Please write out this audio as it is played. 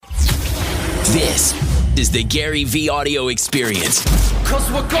This is the Gary V audio experience.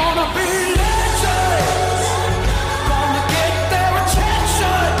 'Cause we're gonna be legends. Gonna get their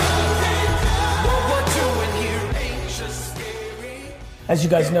attention. What we're doing here ain't just scary. As you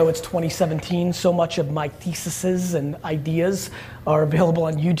guys know, it's 2017. So much of my theses and ideas are available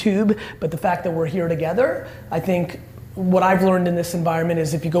on YouTube. But the fact that we're here together, I think what I've learned in this environment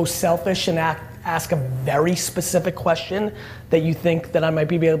is if you go selfish and ask a very specific question that you think that I might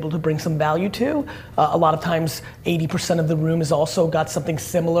be able to bring some value to, a lot of times 80% of the room has also got something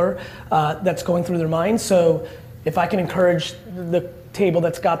similar that's going through their mind. So if I can encourage the table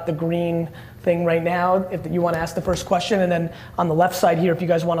that's got the green thing right now, if you want to ask the first question, and then on the left side here, if you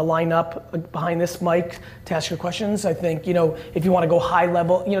guys want to line up behind this mic to ask your questions, I think, if you want to go high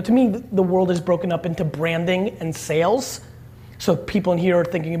level, to me, the world is broken up into branding and sales. So people in here are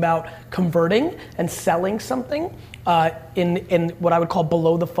thinking about converting and selling something in what I would call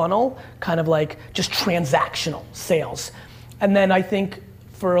below the funnel, kind of like just transactional sales. And then I think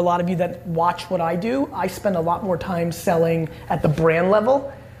for a lot of you that watch what I do, I spend a lot more time selling at the brand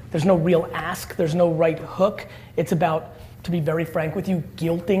level. There's no real ask, there's no right hook. It's about, to be very frank with you,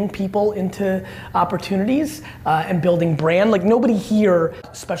 guilting people into opportunities and building brand. Like nobody here,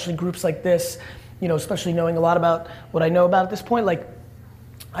 especially groups like this, especially knowing a lot about what I know about at this point, like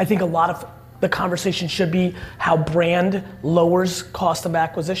I think a lot of the conversation should be how brand lowers cost of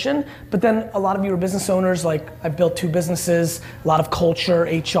acquisition. But then a lot of you are business owners, like I've built 2 businesses, a lot of culture,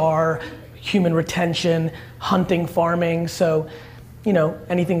 HR, human retention, hunting, farming. So,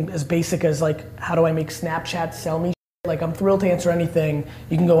 anything as basic as like, how do I make Snapchat sell me? Like I'm thrilled to answer anything.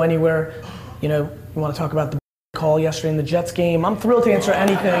 You can go anywhere. You want to talk about the call yesterday in the Jets game. I'm thrilled to answer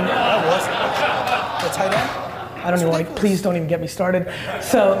anything. Tight end? I don't even please don't even get me started.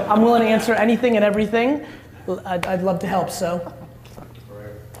 So I'm willing to answer anything and everything. I'd love to help, so.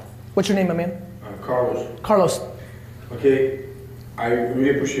 What's your name, my man? Carlos. Carlos. Okay, I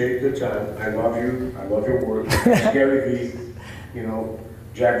really appreciate the time. I love you. I love your work. Gary V,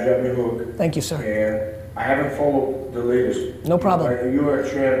 jab me hook. Thank you, sir. And I haven't followed the latest. No problem. You are a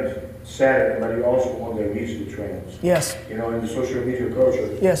trend setter, but you also one that leads the trends. Yes. In the social media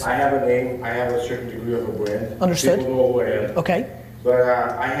culture. Yes. I have a name. I have a certain degree of a brand. Understood. People know who I am. Okay. But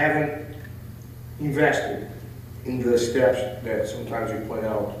I haven't invested in the steps that sometimes you point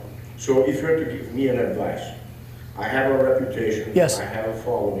out. So if you were to give me an advice, I have a reputation. Yes. I have a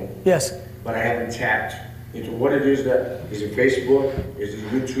following. Yes. But I haven't tapped into what it is that is it Facebook, is it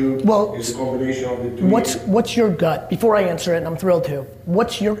YouTube, well, is it a combination of the two? What's your gut? Before I answer it, and I'm thrilled to,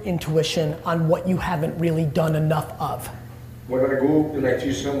 what's your intuition on what you haven't really done enough of? When I go and I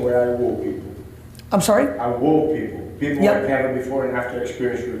teach somewhere, I woo people. I'm sorry? I woo people. People Yep. that have a before and after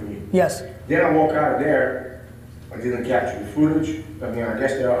experience with me. Yes. Then I walk out of there, I didn't capture the footage. I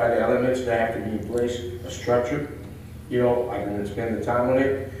guess there are the elements that have to be in place, a structure. I didn't spend the time on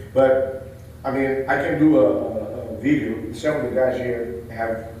it. But I can do a video. Some of the guys here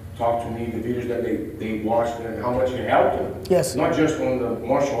have talked to me, the videos that they watched and how much it helped them. Yes. Not just on the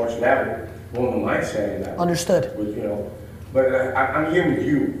martial arts level, but on the mindset level. Understood. But I'm here with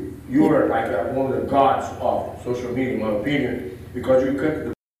you. You are like one of the gods of social media, in my opinion, because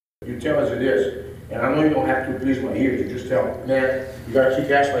you tell us it is. And I know you don't have to please my ears. You just tell, man, you gotta kick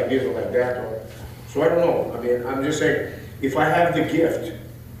ass like this or like that. So I don't know. I'm just saying, if I have the gift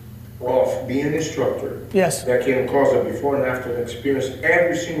of being an instructor, yes, that can cause a before and after experience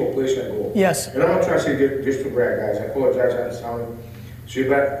every single place I go. Yes. And I'm not trying to say this to brag, guys. I apologize, I'm sounding. So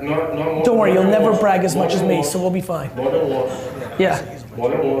don't worry, you'll never brag as much as me, so we'll be fine. More than once. Yeah. More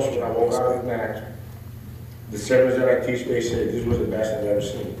than once when I walk out of the mat, the seminars that I teach, they say this was the best I've ever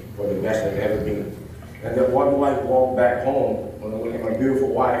seen, or the best I've ever been. And then what do I walk back home when I look at my beautiful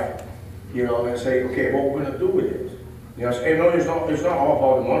wife, and say, okay, what we're gonna do with it? It's not all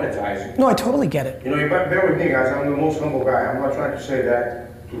about the monetizing. No, I totally get it. You bear with me, guys. I'm the most humble guy. I'm not trying to say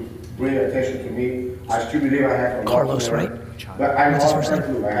that to bring attention to me. I still believe I have a lot Carlos, to learn. right? But I'm What's his all first trying to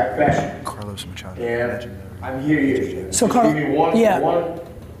do. I have passion. Carlos Machado. And I'm here. So, Carlos, give me one.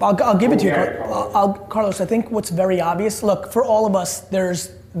 I'll give it to you, Carlos. Carlos. I think what's very obvious. Look, for all of us,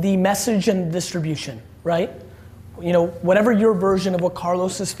 there's the message and distribution, right? Whatever your version of what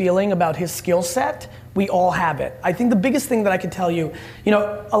Carlos is feeling about his skill set, we all have it. I think the biggest thing that I can tell you,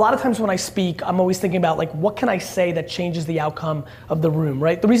 a lot of times when I speak, I'm always thinking about like, what can I say that changes the outcome of the room,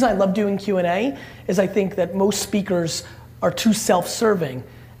 right? The reason I love doing Q&A is I think that most speakers are too self-serving.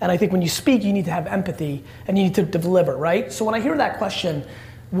 And I think when you speak, you need to have empathy and you need to deliver, right? So when I hear that question,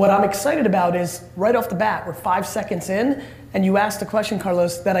 what I'm excited about is right off the bat, we're 5 seconds in, and you asked a question,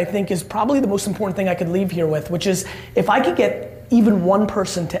 Carlos, that I think is probably the most important thing I could leave here with, which is if I could get even one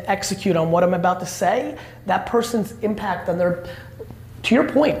person to execute on what I'm about to say, that person's impact on their, to your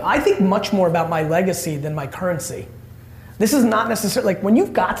point, I think much more about my legacy than my currency. This is not necessarily, like when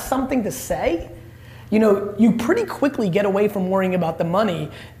you've got something to say, you know, you pretty quickly get away from worrying about the money.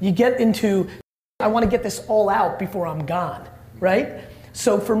 You get into, I want to get this all out before I'm gone, right?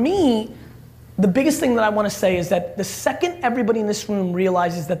 So for me, the biggest thing that I want to say is that the second everybody in this room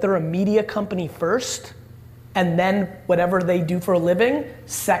realizes that they're a media company first, and then whatever they do for a living,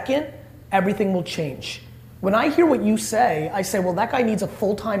 second, everything will change. When I hear what you say, I say, well, that guy needs a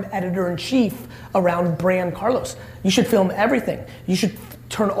full-time editor-in-chief around brand Carlos. You should film everything. You should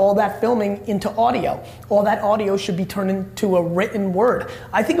turn all that filming into audio. All that audio should be turned into a written word.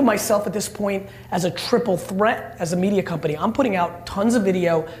 I think of myself at this point as a triple threat as a media company. I'm putting out tons of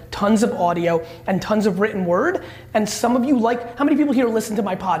video, tons of audio, and tons of written word. And some of you like, how many people here listen to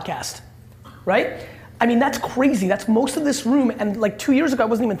my podcast, right? I mean, that's crazy. That's most of this room. And like 2 years ago, I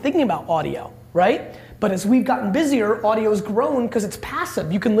wasn't even thinking about audio, right? But as we've gotten busier, audio's grown because it's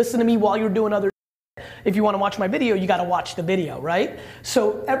passive. You can listen to me while you're doing other shit. If you want to watch my video, you got to watch the video, right?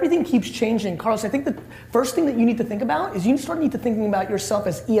 So everything keeps changing. Carlos, I think the first thing that you need to think about is you need to thinking about yourself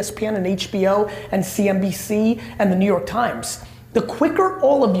as ESPN and HBO and CNBC and the New York Times. The quicker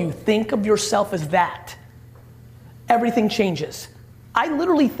all of you think of yourself as that, everything changes. I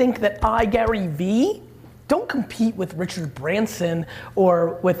literally think that Gary V, don't compete with Richard Branson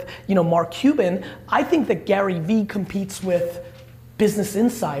or with, you know, Mark Cuban. I think that Gary V competes with Business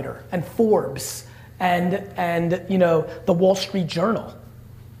Insider and Forbes and you know, the Wall Street Journal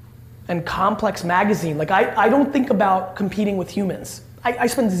and Complex Magazine. Like I don't think about competing with humans. I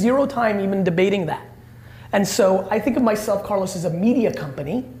spend zero time even debating that. And so I think of myself, Carlos, as a media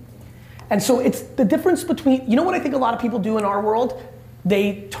company. And so it's the difference between, you know what I think a lot of people do in our world?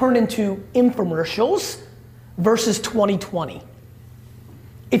 They turn into infomercials versus 2020.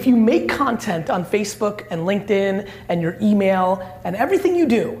 If you make content on Facebook and LinkedIn and your email and everything you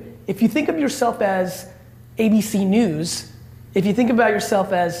do, if you think of yourself as ABC News, if you think about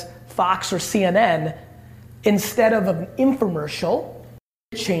yourself as Fox or CNN, instead of an infomercial,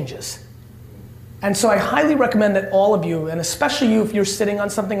 it changes. And so I highly recommend that all of you, and especially you if you're sitting on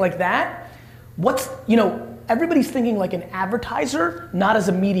something like that, you know, everybody's thinking like an advertiser, not as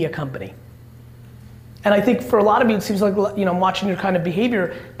a media company. And I think for a lot of you, it seems like, you know, I'm watching your kind of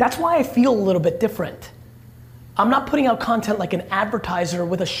behavior. That's why I feel a little bit different. I'm not putting out content like an advertiser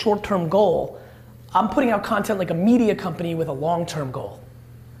with a short-term goal. I'm putting out content like a media company with a long-term goal,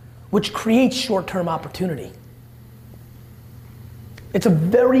 which creates short-term opportunity. It's a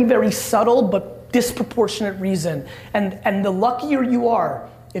very, very subtle but disproportionate reason. And the luckier you are,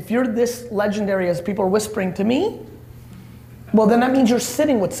 if you're this legendary as people are whispering to me, well then that means you're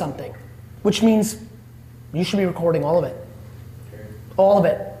sitting with something, which means you should be recording all of it. All of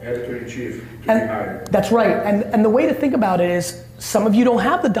it. Editor-in-chief. And that's right. And the way to think about it is some of you don't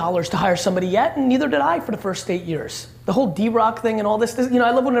have the dollars to hire somebody yet, and neither did I for the first 8 years. The whole D-Rock thing and all this, you know,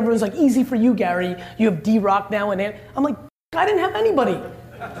 I love when everyone's like, easy for you, Gary. You have D-Rock now and I'm like, I didn't have anybody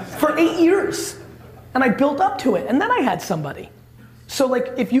for 8 years. And I built up to it, and then I had somebody. So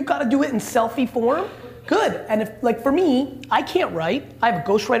like, if you've got to do it in selfie form, good. And if, like for me, I can't write. I have a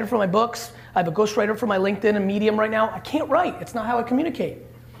ghostwriter for my books. I have a ghostwriter for my LinkedIn and Medium right now. I can't write. It's not how I communicate.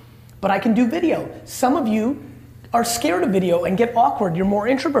 But I can do video. Some of you are scared of video and get awkward. You're more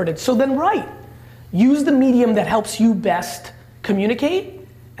introverted. So then write. Use the medium that helps you best communicate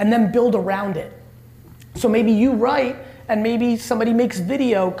and then build around it. So maybe you write and maybe somebody makes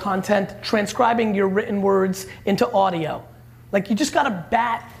video content transcribing your written words into audio. Like you just gotta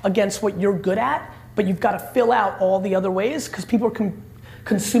bat against what you're good at, but you've gotta fill out all the other ways because people are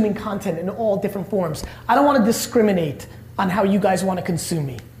consuming content in all different forms. I don't wanna discriminate on how you guys wanna consume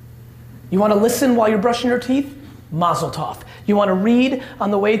me. You wanna listen while you're brushing your teeth? Mazel tov. You wanna read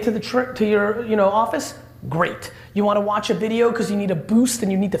on the way to your office? Great. You wanna watch a video because you need a boost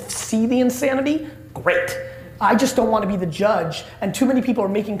and you need to see the insanity? Great. I just don't want to be the judge, and too many people are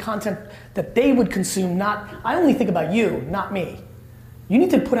making content that they would consume, I only think about you, not me. You need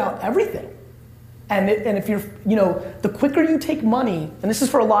to put out everything. And if you're, you know, the quicker you take money, and this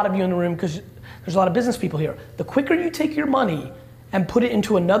is for a lot of you in the room because there's a lot of business people here, the quicker you take your money and put it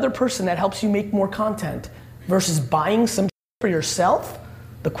into another person that helps you make more content versus buying some for yourself,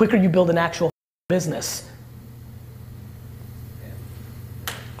 the quicker you build an actual business.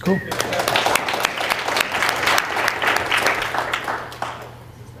 Cool.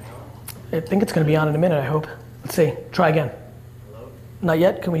 I think it's gonna be on in a minute, I hope. Let's see, try again. Hello? Not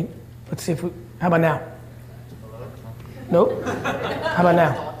yet, let's see how about now? Hello? Nope. How about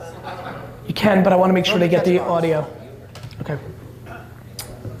now? You can, but I wanna make sure they get the audio. Okay.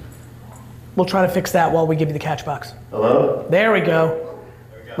 We'll try to fix that while we give you the catch box. Hello? There we go.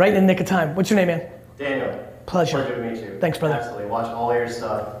 Right in the nick of time. What's your name, man? Daniel. Pleasure. Pleasure to meet you. Thanks, brother. Absolutely. Watch all your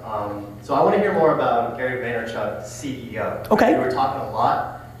stuff. So I want to hear more about Gary Vaynerchuk, CEO. Okay. You were talking a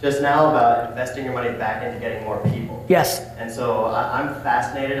lot just now about investing your money back into getting more people. Yes. And so I'm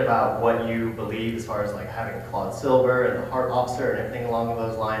fascinated about what you believe as far as like having Claude Silver and the Heart Officer and everything along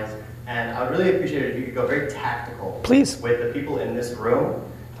those lines. And I would really appreciate it if you could go very tactical. Please. With the people in this room.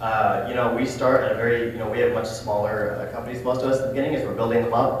 We start at a very, we have much smaller companies, most of us at the beginning, as we're building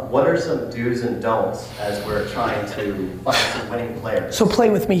them up. What are some do's and don'ts as we're trying to find some winning players? So play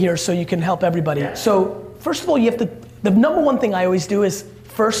with me here so you can help everybody. Yeah. So first of all, the number one thing I always do is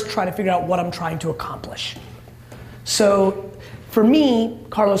first try to figure out what I'm trying to accomplish. So for me,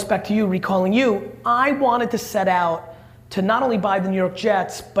 Carlos, back to you, recalling you, I wanted to set out to not only buy the New York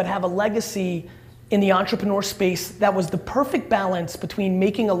Jets, but have a legacy in the entrepreneur space that was the perfect balance between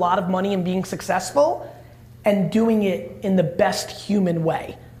making a lot of money and being successful and doing it in the best human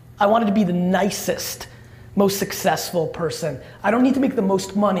way. I wanted to be the nicest, most successful person. I don't need to make the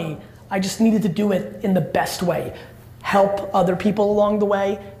most money, I just needed to do it in the best way. Help other people along the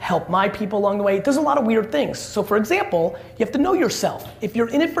way, help my people along the way. It does a lot of weird things. So for example, you have to know yourself. If you're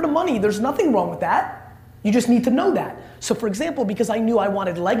in it for the money, there's nothing wrong with that. You just need to know that. So for example, because I knew I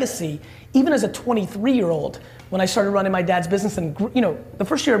wanted legacy, even as a 23-year-old, when I started running my dad's business and the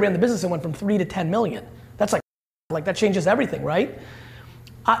first year I ran the business, it went from 3 to 10 million. That's like that changes everything, right?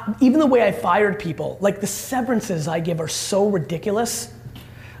 Even the way I fired people, like the severances I give are so ridiculous.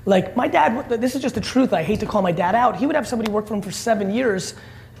 Like my dad, this is just the truth, I hate to call my dad out, he would have somebody work for him for 7 years,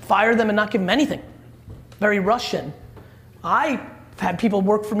 fire them and not give them anything. Very Russian. I've had people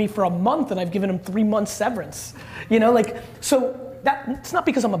work for me for a month and I've given them 3 months severance. So it's not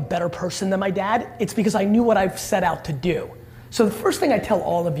because I'm a better person than my dad, it's because I knew what I've set out to do. So the first thing I tell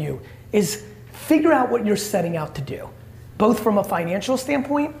all of you is figure out what you're setting out to do, both from a financial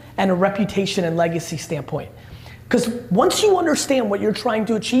standpoint and a reputation and legacy standpoint. Because once you understand what you're trying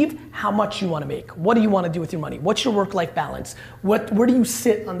to achieve, how much you want to make, what do you want to do with your money, what's your work-life balance, where do you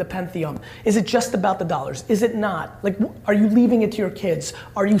sit on the pantheon? Is it just about the dollars? Is it not? Like, are you leaving it to your kids?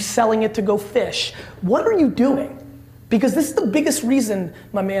 Are you selling it to go fish? What are you doing? Because this is the biggest reason,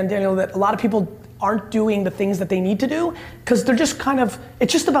 my man Daniel, that a lot of people aren't doing the things that they need to do, because they're just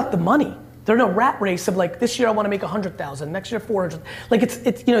it's just about the money. They're in a rat race of like, this year I want to make 100,000, next year 400. Like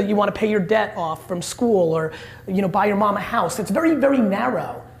it's you want to pay your debt off from school or buy your mom a house. It's very, very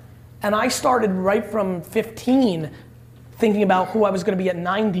narrow. And I started right from 15 thinking about who I was going to be at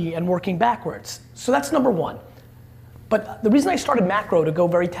 90 and working backwards. So that's number one. But the reason I started Macro, to go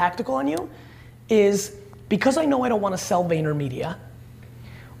very tactical on you, is because I know I don't want to sell VaynerMedia,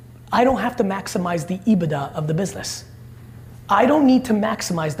 I don't have to maximize the EBITDA of the business. I don't need to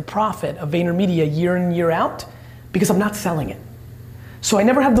maximize the profit of VaynerMedia year in, year out, because I'm not selling it. So I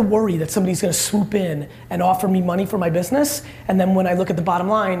never have the worry that somebody's gonna swoop in and offer me money for my business, and then when I look at the bottom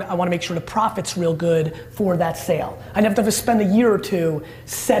line, I wanna make sure the profit's real good for that sale. I never have to spend a year or two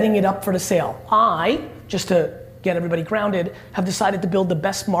setting it up for the sale. I, just to get everybody grounded, have decided to build the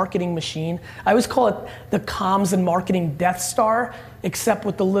best marketing machine. I always call it the comms and marketing Death Star, except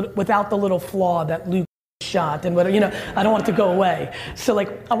with without the little flaw that Luke shot and whatever, I don't want it to go away. So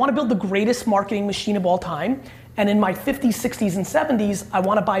I want to build the greatest marketing machine of all time. And in my 50s, 60s, and 70s, I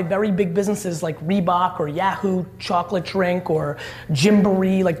want to buy very big businesses like Reebok or Yahoo Chocolate Drink or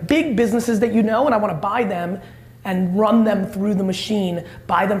Gymboree, like big businesses that and I want to buy them and run them through the machine,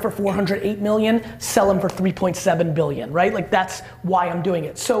 buy them for 408 million, sell them for 3.7 billion, right? Like that's why I'm doing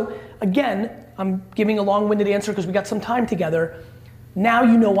it. So again, I'm giving a long-winded answer because we got some time together. Now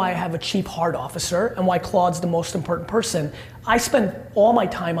you know why I have a chief heart officer and why Claude's the most important person. I spend all my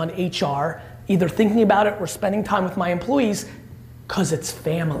time on HR, either thinking about it or spending time with my employees, because it's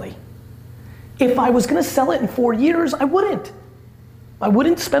family. If I was gonna sell it in 4 years, I wouldn't. I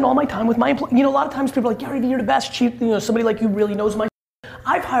wouldn't spend all my time with my employees. A lot of times people are like, Gary Vee, you're the best chief, somebody like you really knows my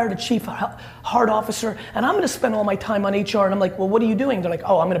I've hired a chief heart officer and I'm gonna spend all my time on HR, and I'm like, well, what are you doing? They're like,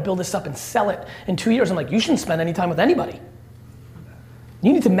 oh, I'm gonna build this up and sell it in 2 years. I'm like, you shouldn't spend any time with anybody.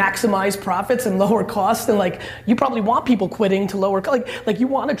 You need to maximize profits and lower costs, and you probably want people quitting to lower, you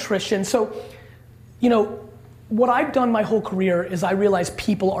want attrition. So, what I've done my whole career is I realize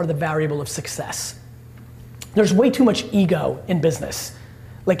people are the variable of success. There's way too much ego in business.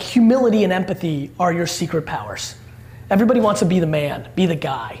 Humility and empathy are your secret powers. Everybody wants to be the man, be the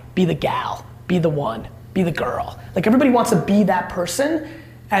guy, be the gal, be the one, be the girl. Everybody wants to be that person.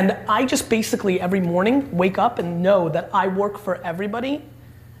 And I just basically every morning wake up and know that I work for everybody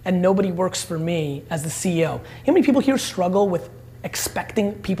and nobody works for me as the CEO. How many people here struggle with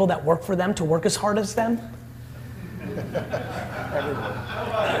expecting people that work for them to work as hard as them?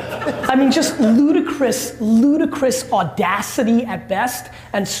 I mean, just ludicrous audacity at best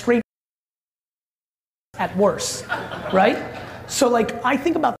and straight at worst, right? So like, I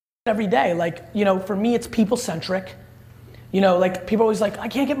think about that every day. Like, you know, for me, it's people-centric. You know, like people always like, I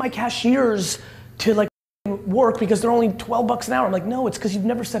can't get my cashiers to like work because they're only $12 an hour. I'm like, no, it's because you've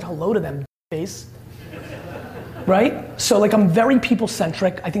never said hello to them, face. Right? So like, I'm very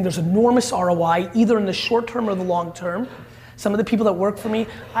people-centric. I think there's enormous ROI, either in the short term or the long term. Some of the people that work for me,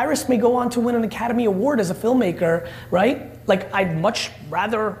 Iris may go on to win an Academy Award as a filmmaker, right? Like, I'd much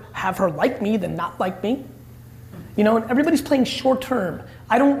rather have her like me than not like me. You know, and everybody's playing short term.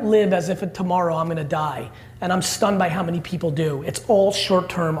 I don't live as if tomorrow I'm gonna die, and I'm stunned by how many people do. It's all short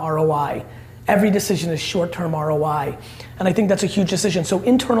term ROI. Every decision is short term ROI. And I think that's a huge decision. So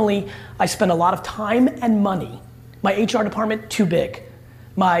internally, I spend a lot of time and money. My HR department, too big.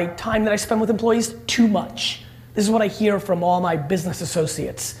 My time that I spend with employees, too much. This is what I hear from all my business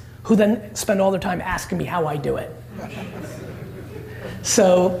associates, who then spend all their time asking me how I do it.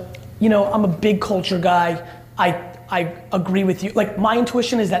 So, you know, I'm a big culture guy. I agree with you. Like, my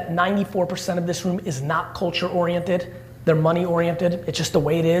intuition is that 94% of this room is not culture oriented. They're money oriented. It's just the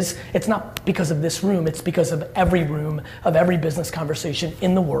way it is. It's not because of this room, it's because of every room, of every business conversation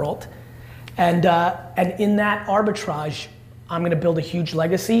in the world. And in that arbitrage, I'm gonna build a huge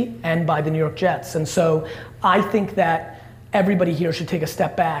legacy and buy the New York Jets. And so I think that everybody here should take a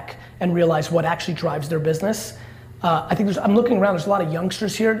step back and realize what actually drives their business. I think I'm looking around, there's a lot of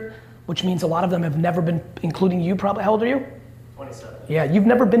youngsters here, which means a lot of them have never been, including you probably, how old are you? 27. Yeah, you've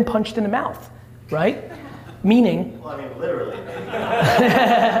never been punched in the mouth, right? Meaning, Well, I mean, literally.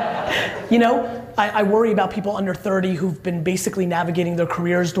 you know, I worry about people under 30 who've been basically navigating their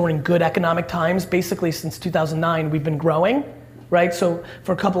careers during good economic times. Basically since 2009, we've been growing, right? So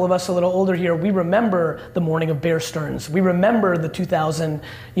for a couple of us a little older here, we remember the morning of Bear Stearns. We remember the 2000,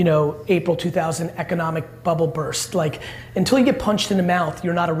 you know, April 2000 economic bubble burst. Like, until you get punched in the mouth,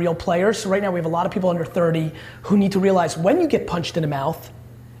 you're not a real player. So right now we have a lot of people under 30 who need to realize when you get punched in the mouth,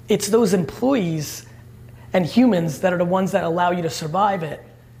 it's those employees and humans that are the ones that allow you to survive it,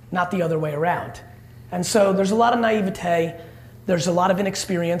 not the other way around. And so there's a lot of naivete, there's a lot of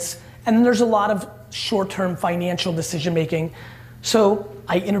inexperience, and then there's a lot of short-term financial decision making. So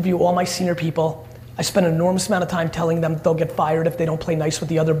I interview all my senior people. I spend an enormous amount of time telling them they'll get fired if they don't play nice with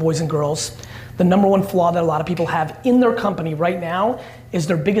the other boys and girls. The number one flaw that a lot of people have in their company right now is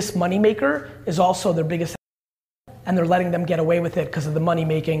their biggest money maker is also their biggest, and they're letting them get away with it because of the money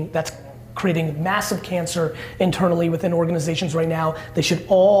making. That's creating massive cancer internally within organizations right now. They should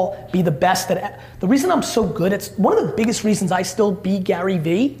all be the best at, the reason I'm so good, it's one of the biggest reasons I still be Gary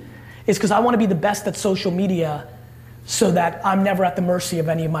V is because I want to be the best at social media so that I'm never at the mercy of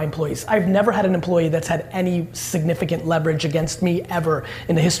any of my employees. I've never had an employee that's had any significant leverage against me ever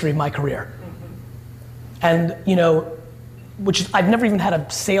in the history of my career. And you know, I've never even had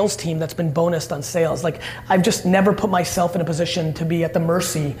a sales team that's been bonused on sales. Like, I've just never put myself in a position to be at the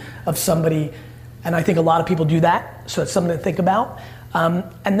mercy of somebody, and I think a lot of people do that, so it's something to think about.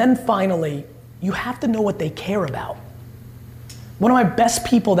 And then finally, you have to know what they care about. One of my best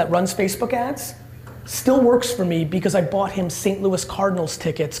people that runs Facebook ads still works for me because I bought him St. Louis Cardinals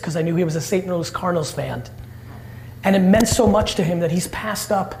tickets because I knew he was a St. Louis Cardinals fan. And it meant so much to him that he's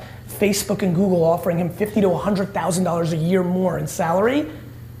passed up Facebook and Google offering him $50,000 to $100,000 a year more in salary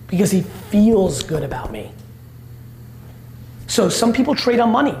because he feels good about me. So some people trade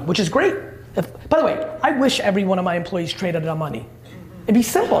on money, which is great. By the way, I wish every one of my employees traded on money. It'd be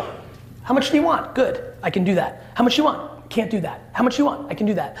simple. How much do you want? Good, I can do that. How much do you want? Can't do that. How much do you want? I can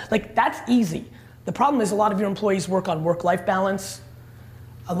do that. Like, that's easy. The problem is a lot of your employees work on work-life balance.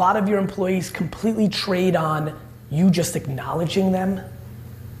 A lot of your employees completely trade on you just acknowledging them.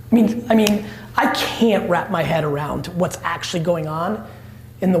 I mean, I can't wrap my head around what's actually going on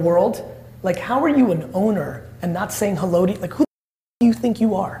in the world. Like, how are you an owner and not saying hello to, like, who do you think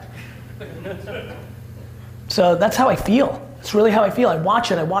you are? So that's how I feel. It's really how I feel. I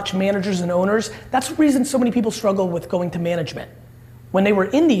watch it. I watch managers and owners. That's the reason so many people struggle with going to management. When they were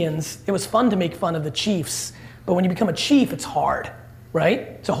Indians, it was fun to make fun of the chiefs, but when you become a chief, it's hard, right?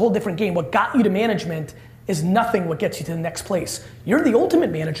 It's a whole different game. What got you to management is nothing what gets you to the next place. You're the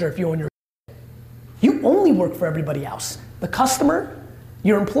ultimate manager if you own your. You only work for everybody else. The customer,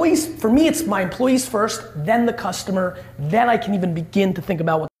 your employees, for me it's my employees first, then the customer, then I can even begin to think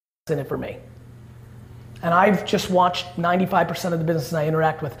about what's in it for me. And I've just watched 95% of the businesses I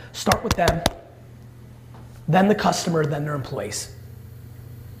interact with start with them, then the customer, then their employees.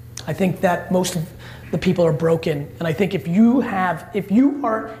 I think that most of the people are broken. And I think if you're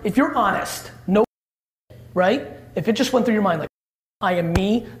honest, no, right? If it just went through your mind like, I am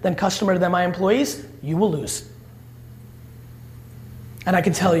me, then customer, then my employees, you will lose. And I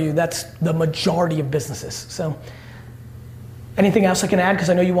can tell you that's the majority of businesses. So, anything else I can add? Because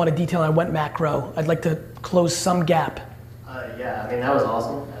I know you wanted detail and I went macro. I'd like to close some gap. Yeah, I mean, that was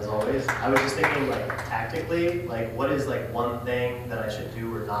awesome, as always. I was just thinking, like, tactically, like, what is, like, one thing that I should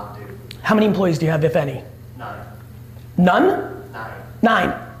do or not do? How many employees do you have, if any? 9. None? 9.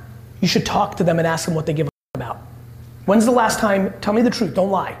 9. You should talk to them and ask them what they give a about. When's the last time, tell me the truth,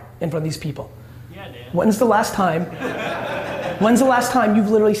 don't lie in front of these people. Yeah, Dan. When's the last time you've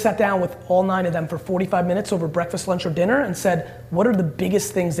literally sat down with all 9 of them for 45 minutes over breakfast, lunch, or dinner and said, what are the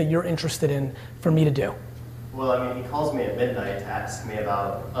biggest things that you're interested in for me to do? Well, I mean, he calls me at midnight to ask me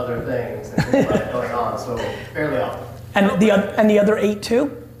about other things and things like going on, so fairly often. And the other 8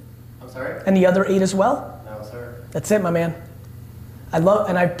 too? I'm sorry? And the other 8 as well? No, sir. That's it, my man.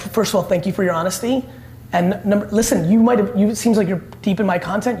 First of all, thank you for your honesty. And listen, it seems like you're deep in my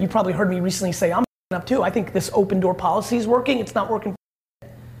content. You probably heard me recently say, I'm up too. I think this open door policy is working. It's not working.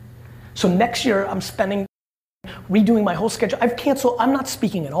 So next year, I'm redoing my whole schedule. I'm not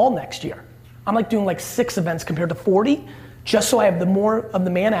speaking at all next year. I'm like doing like 6 events compared to 40, just so I have the more of the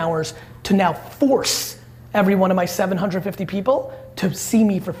man hours to now force every one of my 750 people to see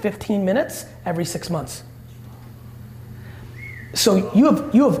me for 15 minutes every 6 months. So you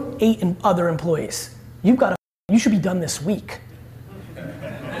have 8 other employees. You should be done this week.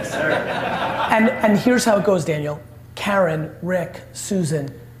 Yes, sir. And here's how it goes, Daniel. Karen, Rick, Susan,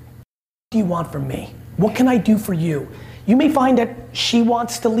 what do you want from me? What can I do for you? You may find that she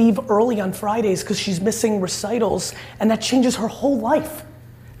wants to leave early on Fridays because she's missing recitals, and that changes her whole life.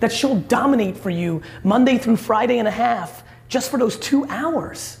 That she'll dominate for you Monday through Friday and a half just for those 2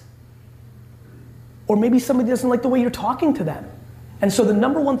 hours. Or maybe somebody doesn't like the way you're talking to them. And so the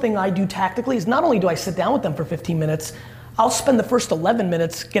number one thing I do tactically is not only do I sit down with them for 15 minutes, I'll spend the first 11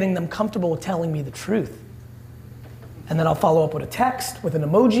 minutes getting them comfortable with telling me the truth. And then I'll follow up with a text with an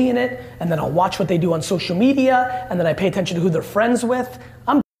emoji in it, and then I'll watch what they do on social media, and then I pay attention to who they're friends with.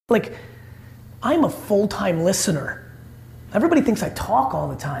 I'm a full-time listener. Everybody thinks I talk all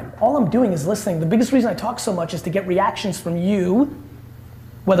the time. All I'm doing is listening. The biggest reason I talk so much is to get reactions from you,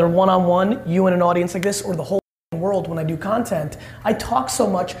 whether one-on-one, you in an audience like this, or the whole world when I do content. I talk so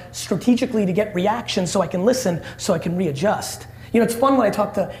much strategically to get reactions so I can listen, so I can readjust. You know, it's fun when I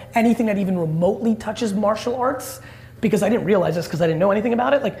talk to anything that even remotely touches martial arts, because I didn't realize this because I didn't know anything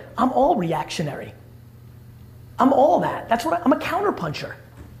about it. Like, I'm all reactionary. I'm all that. That's what I'm a counterpuncher.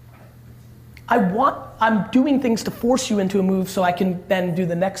 I'm doing things to force you into a move so I can then do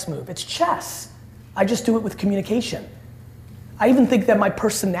the next move. It's chess. I just do it with communication. I even think that my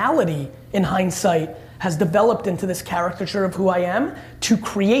personality, in hindsight, has developed into this caricature of who I am to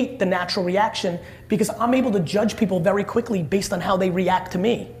create the natural reaction, because I'm able to judge people very quickly based on how they react to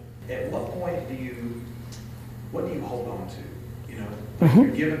me. At what point what do you hold on to? You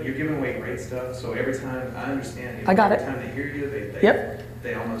know, you're giving away great stuff. So every time I understand, I got every it. time they hear you,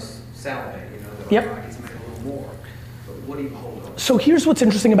 they almost salivate. You know, they're like, I need to make a little more. But what do you hold on to? So here's what's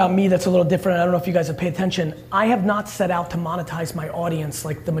interesting about me that's a little different. I don't know if you guys have paid attention. I have not set out to monetize my audience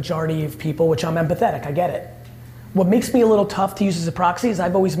like the majority of people, which I'm empathetic. I get it. What makes me a little tough to use as a proxy is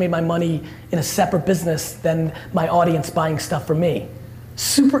I've always made my money in a separate business than my audience buying stuff from me.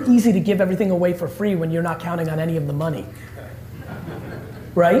 Super easy to give everything away for free when you're not counting on any of the money.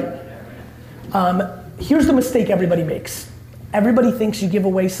 Right? Here's the mistake everybody makes. Everybody thinks you give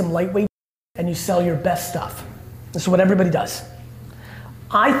away some lightweight and you sell your best stuff. This is what everybody does.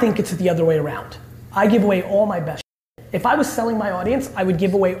 I think it's the other way around. I give away all my best. If I was selling my audience, I would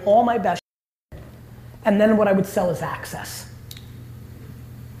give away all my best, and then what I would sell is access.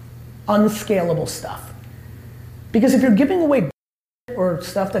 Unscalable stuff. Because if you're giving away or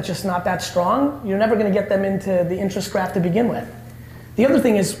stuff that's just not that strong, you're never gonna get them into the interest graph to begin with. The other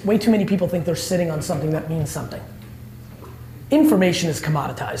thing is, way too many people think they're sitting on something that means something. Information is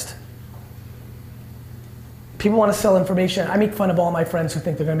commoditized. People want to sell information. I make fun of all my friends who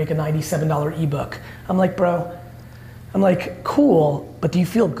think they're gonna make a $97 ebook. I'm like, bro, cool, but do you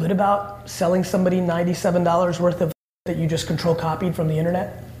feel good about selling somebody $97 worth of that you just control copied from the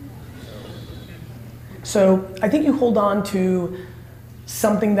internet? So I think you hold on to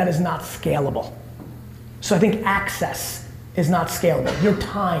something that is not scalable. So I think access is not scalable. Your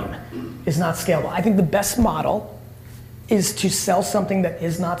time is not scalable. I think the best model is to sell something that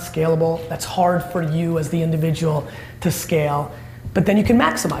is not scalable, that's hard for you as the individual to scale, but then you can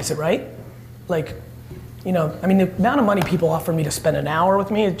maximize it, right? Like, You know, I mean, the amount of money people offer me to spend an hour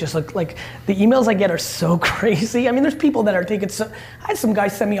with me, it's just like the emails I get are so crazy. I mean, there's people that are taking I had some guy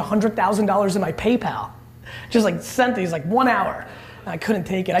send me $100,000 in my PayPal. Just like sent these like 1 hour. I couldn't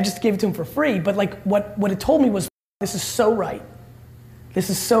take it. I just gave it to him for free. But like what it told me was, this is so right. This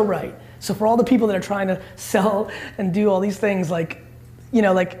is so right. So for all the people that are trying to sell and do all these things, like, you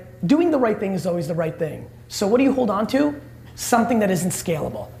know, like doing the right thing is always the right thing. So what do you hold on to? Something that isn't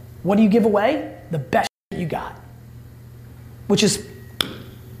scalable. What do you give away? The best you got. Which is.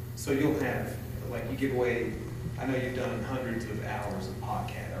 So you'll have, like you give away, I know you've done hundreds of hours of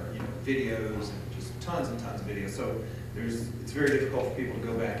podcast or, you know, videos and just tons and tons of videos. So it's very difficult for people to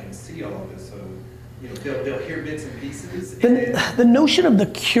go back and see all of this. So, you know, they'll hear bits and pieces. The notion of the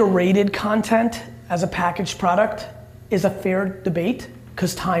curated content as a packaged product is a fair debate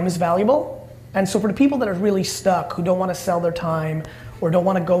because time is valuable. And so for the people that are really stuck, who don't want to sell their time or don't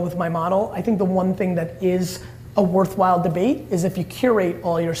want to go with my model, I think the one thing that is a worthwhile debate is if you curate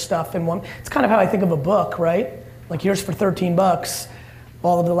all your stuff in one. It's kind of how I think of a book, right? Like here's for $13,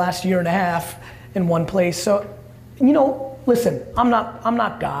 all of the last year and a half in one place. So, you know, listen, I'm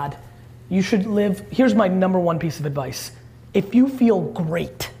not God. You should live, here's my number one piece of advice. If you feel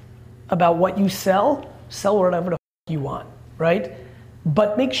great about what you sell whatever the you want, right?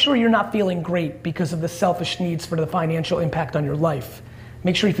 But make sure you're not feeling great because of the selfish needs for the financial impact on your life.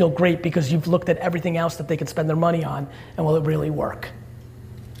 Make sure you feel great because you've looked at everything else that they could spend their money on, and will it really work?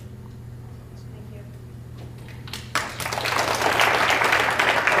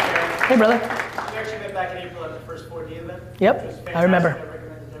 Hey, brother. We actually met back in April at the first 4D event. Yep, I remember. I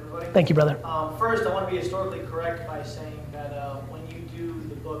recommend it to everybody. Thank you, brother. First, I want to be historically correct by saying that when you do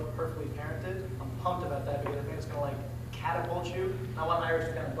the book Perfectly Parented, I'm pumped about that because I think it's going to like catapult you. I want Iris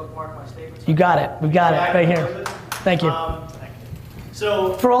to kind of bookmark my statements. You got it. We got it right here. Thank you.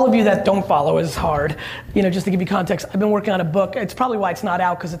 So for all of you that don't follow as hard, you know, just to give you context, I've been working on a book. It's probably why it's not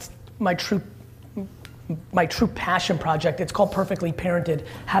out because it's my true passion project. It's called Perfectly Parented,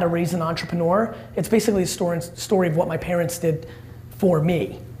 How to Raise an Entrepreneur. It's basically a story of what my parents did for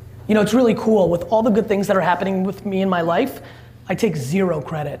me. You know, it's really cool. With all the good things that are happening with me in my life, I take zero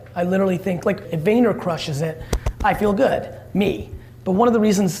credit. I literally think, like, if Vayner crushes it, I feel good, me. But one of the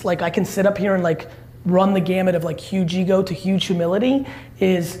reasons, like, I can sit up here and, like, run the gamut of, like, huge ego to huge humility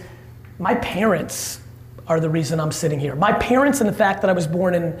is my parents are the reason I'm sitting here. My parents and the fact that I was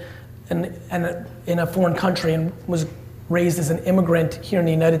born in a foreign country and was raised as an immigrant here in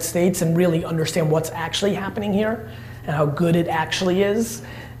the United States and really understand what's actually happening here and how good it actually is.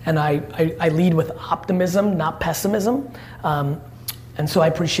 And I lead with optimism, not pessimism. And so I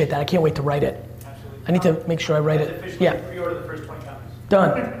appreciate that. I can't wait to write it. Absolutely. I need to make sure I write it. Yeah. Pre-order the first 20 copies.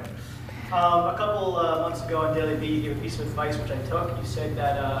 Done. A couple months ago on Daily Beat, you gave a piece of advice which I took. You said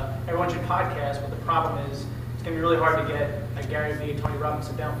that everyone should podcast, but the problem is it's going to be really hard to get a Gary Vee and Tony Robbins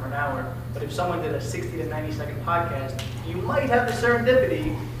sit down for an hour. But if someone did a 60 to 90 second podcast, you might have the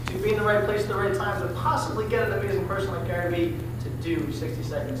serendipity to be in the right place at the right time to possibly get an amazing person like Gary Vee to do 60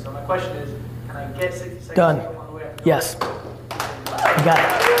 seconds. So my question is, can I get 60 seconds Done. on the way up? Yes. You got it.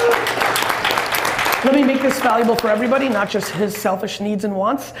 Let me make this valuable for everybody, not just his selfish needs and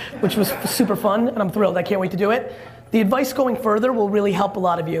wants, which was super fun, and I'm thrilled. I can't wait to do it. The advice going further will really help a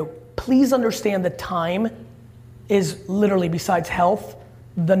lot of you. Please understand that time is literally, besides health,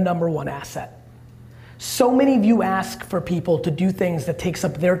 the number one asset. So many of you ask for people to do things that takes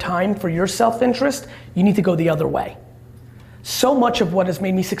up their time for your self-interest. You need to go the other way. So much of what has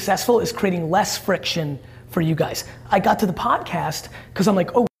made me successful is creating less friction for you guys. I got to the podcast because I'm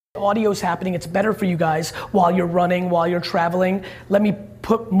like, oh, audio's happening, it's better for you guys while you're running, while you're traveling. Let me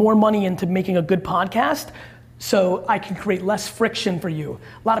put more money into making a good podcast so I can create less friction for you.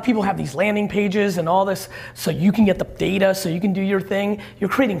 A lot of people have these landing pages and all this so you can get the data, so you can do your thing. You're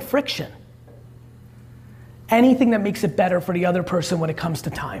creating friction. Anything that makes it better for the other person when it comes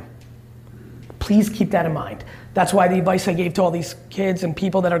to time. Please keep that in mind. That's why the advice I gave to all these kids and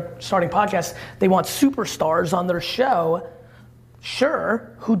people that are starting podcasts, they want superstars on their show.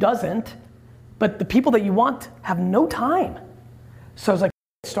 Sure, who doesn't? But the people that you want have no time. So I was like,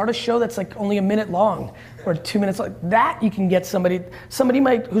 start a show that's like only a minute long or 2 minutes long. That you can get somebody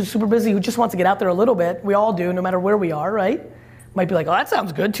who's super busy who just wants to get out there a little bit. We all do, no matter where we are, right? Might be like, oh, that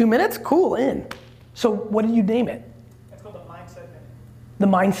sounds good, 2 minutes, cool, in. So what did you name it? It's called the Mindset Minute. The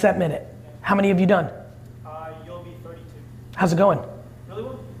Mindset Minute. How many have you done? You'll be 32. How's it going? Really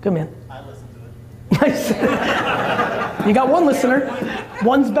well. Good, man. I listened to it. Nice. You got one listener.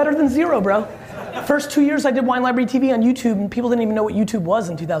 One's better than zero, bro. First 2 years I did Wine Library TV on YouTube and people didn't even know what YouTube was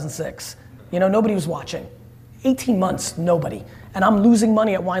in 2006. You know, nobody was watching. 18 months, nobody. And I'm losing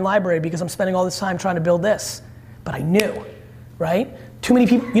money at Wine Library because I'm spending all this time trying to build this. But I knew, right? Too many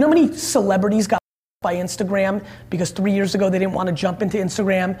people, you know how many celebrities got by Instagram because 3 years ago they didn't want to jump into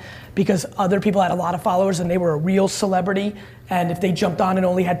Instagram because other people had a lot of followers and they were a real celebrity, and if they jumped on and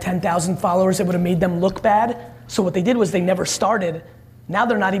only had 10,000 followers it would have made them look bad. So what they did was they never started. Now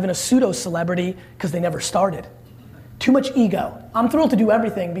they're not even a pseudo celebrity because they never started. Too much ego. I'm thrilled to do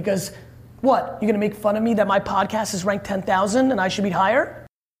everything because what? You're gonna make fun of me that my podcast is ranked 10,000 and I should be higher?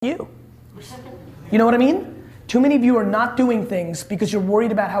 You. You know what I mean? Too many of you are not doing things because you're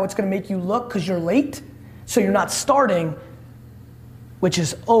worried about how it's gonna make you look because you're late, so you're not starting, which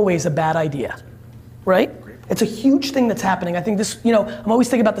is always a bad idea, right? It's a huge thing that's happening. I think this, you know, I'm always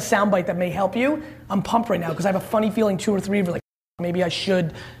thinking about the soundbite that may help you. I'm pumped right now because I have a funny feeling 2 or 3 of you are like, maybe I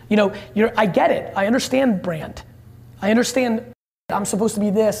should, you know, I get it. I understand brand. I understand I'm supposed to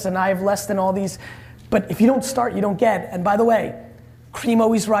be this and I have less than all these, but if you don't start, you don't get. And by the way, cream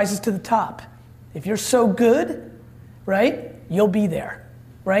always rises to the top. If you're so good, right, you'll be there,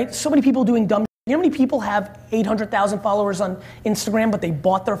 right? So many people doing dumb. You know how many people have 800,000 followers on Instagram, but they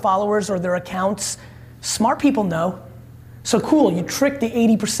bought their followers or their accounts? Smart people know. So cool, you trick the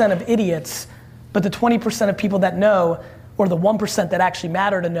 80% of idiots, but the 20% of people that know, or the 1% that actually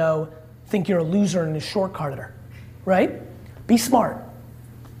matter to know, think you're a loser and a shortcutter, right? Be smart.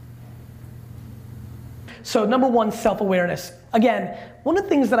 So number one, self-awareness. Again, one of the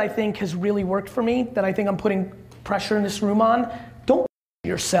things that I think has really worked for me, that I think I'm putting pressure in this room on, don't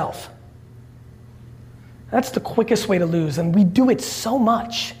yourself. That's the quickest way to lose, and we do it so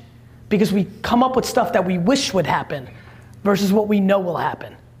much because we come up with stuff that we wish would happen versus what we know will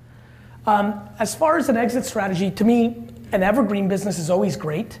happen. As far as an exit strategy, to me, an evergreen business is always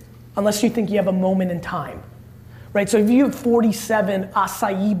great unless you think you have a moment in time, right? So if you have 47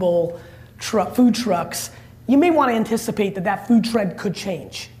 acai bowl food trucks, you may want to anticipate that that food trend could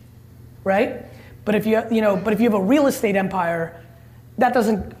change, right? But if you have a real estate empire, that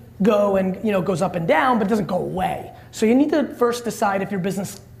doesn't go and, you know, goes up and down, but it doesn't go away. So you need to first decide if your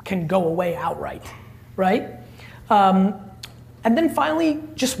business can go away outright, right? And then finally,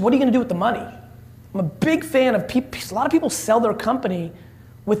 just what are you gonna do with the money? I'm a big fan of people, a lot of people sell their company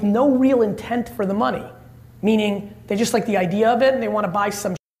with no real intent for the money. Meaning, they just like the idea of it and they wanna buy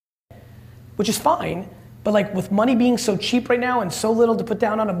some shit, which is fine, but like with money being so cheap right now and so little to put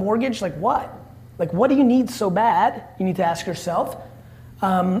down on a mortgage, like what? Like what do you need so bad? You need to ask yourself.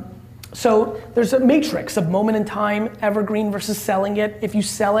 So there's a matrix of moment in time, evergreen versus selling it. If you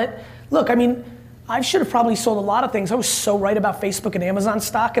sell it, look, I mean, I should have probably sold a lot of things. I was so right about Facebook and Amazon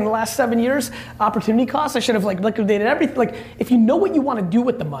stock in the last 7 years. Opportunity cost, I should have like liquidated everything. Like if you know what you want to do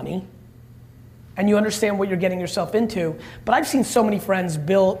with the money and you understand what you're getting yourself into, but I've seen so many friends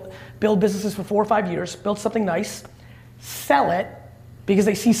build businesses for 4 or 5 years, build something nice, sell it because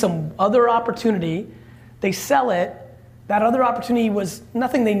they see some other opportunity, they sell it, that other opportunity was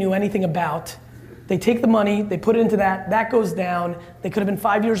nothing they knew anything about. They take the money, they put it into that goes down, they could have been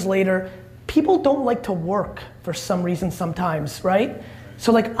 5 years later. People don't like to work for some reason sometimes, right?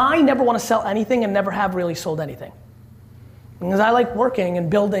 So like I never want to sell anything and never have really sold anything. Because I like working and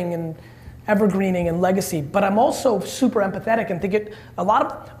building and evergreening and legacy, but I'm also super empathetic and think a lot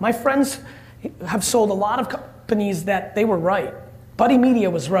of my friends have sold a lot of companies that they were right. Buddy Media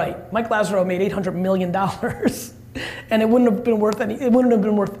was right. Mike Lazaro made $800 million. And it wouldn't have been worth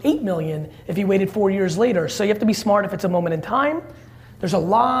 $8 million if he waited 4 years later. So you have to be smart if it's a moment in time. There's a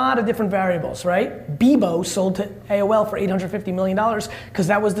lot of different variables, right? Bebo sold to AOL for $850 million because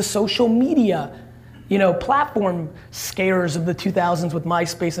that was the social media, you know, platform scares of the 2000s with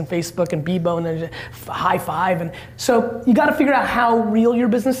MySpace and Facebook and Bebo and then High Five. And so you got to figure out how real your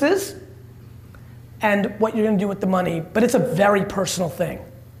business is and what you're going to do with the money. But it's a very personal thing,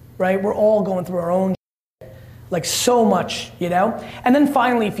 right? We're all going through our own like so much, you know? And then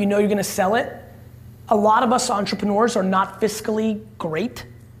finally, if you know you're gonna sell it, a lot of us entrepreneurs are not fiscally great.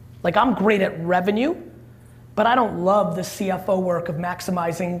 Like I'm great at revenue, but I don't love the CFO work of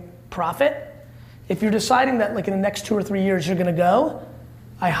maximizing profit. If you're deciding that like in the next 2 or 3 years you're gonna go,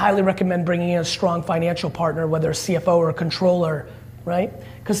 I highly recommend bringing in a strong financial partner, whether a CFO or a controller, right?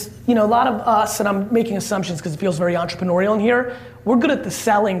 Because you know, a lot of us, and I'm making assumptions because it feels very entrepreneurial in here, we're good at the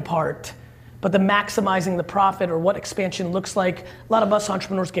selling part, but the maximizing the profit or what expansion looks like, a lot of us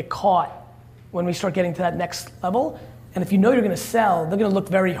entrepreneurs get caught when we start getting to that next level. And if you know you're gonna sell, they're gonna look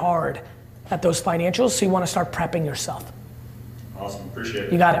very hard at those financials, so you wanna start prepping yourself. Awesome, appreciate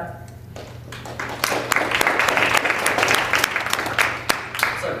it. You got it.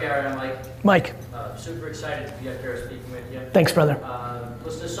 What's up, Gary? I'm Mike. Mike. super excited to be up here speaking with you. Thanks, brother.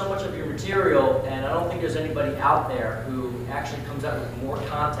 Listen to so much of your material, and I don't think there's anybody out there who actually comes out with more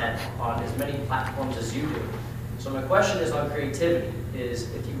content on as many platforms as you do. So my question is on creativity,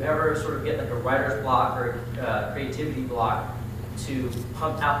 is if you ever sort of get like a writer's block or creativity block to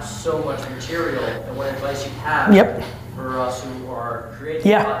pump out so much material, and what advice you have for us who are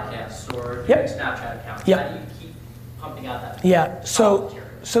creating podcasts or doing Snapchat accounts. How do you keep pumping out that material?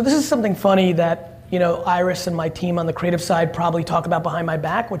 So this is something funny that, you know, Iris and my team on the creative side probably talk about behind my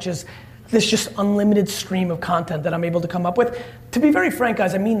back, which is this just unlimited stream of content that I'm able to come up with. To be very frank,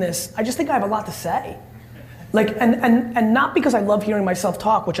 guys, I mean this, I just think I have a lot to say. Like, and not because I love hearing myself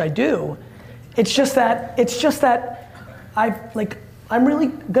talk, which I do. It's just that I'm really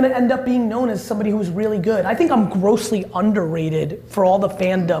gonna end up being known as somebody who's really good. I think I'm grossly underrated for all the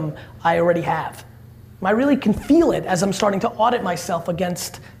fandom I already have. I really can feel it as I'm starting to audit myself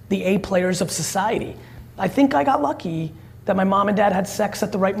against the A players of society. I think I got lucky that my mom and dad had sex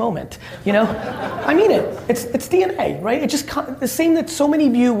at the right moment, you know? I mean it, it's DNA, right? It's just the same that so many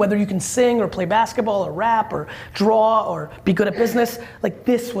of you, whether you can sing or play basketball or rap or draw or be good at business, like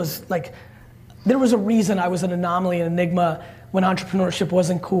this was like, there was a reason I was an anomaly, an enigma when entrepreneurship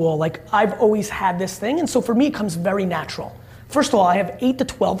wasn't cool. Like I've always had this thing, and so for me it comes very natural. First of all, I have 8 to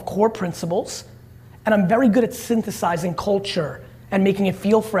 12 core principles, and I'm very good at synthesizing culture and making it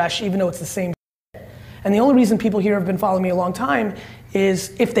feel fresh even though it's the same. And the only reason people here have been following me a long time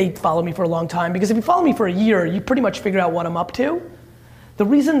is if they follow me for a long time, because if you follow me for a year, you pretty much figure out what I'm up to. The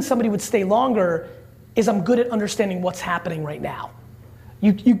reason somebody would stay longer is I'm good at understanding what's happening right now.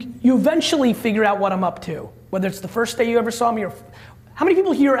 You eventually figure out what I'm up to, whether it's the first day you ever saw me or, how many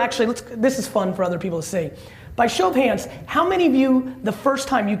people here actually, this is fun for other people to see. By show of hands, how many of you, the first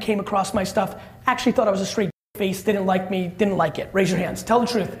time you came across my stuff, actually thought I was a straight face, didn't like me, didn't like it? Raise your hands, tell the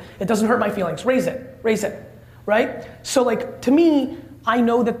truth. It doesn't hurt my feelings, raise it, right? So like, to me, I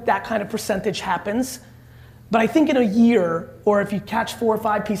know that that kind of percentage happens, but I think in a year, or if you catch 4 or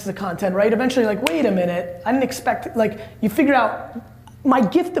 5 pieces of content, right? Eventually like, wait a minute, I didn't expect, like, you figure out, my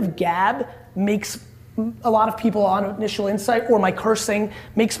gift of gab makes a lot of people on initial insight, or my cursing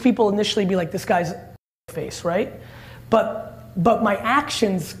makes people initially be like, this guy's face, right? But my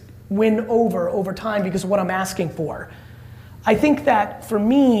actions win over time because of what I'm asking for. I think that for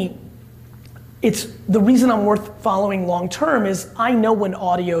me, it's the reason I'm worth following long term is I know when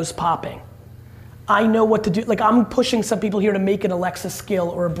audio's popping. I know what to do. Like I'm pushing some people here to make an Alexa skill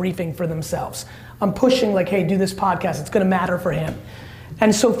or a briefing for themselves. I'm pushing like, hey, do this podcast, it's gonna matter for him.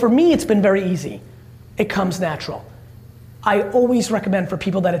 And so for me, it's been very easy. It comes natural. I always recommend for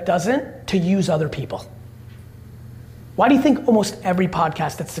people that it doesn't, to use other people. Why do you think almost every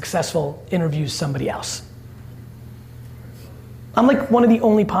podcast that's successful interviews somebody else? I'm like one of the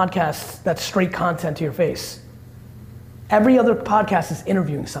only podcasts that's straight content to your face. Every other podcast is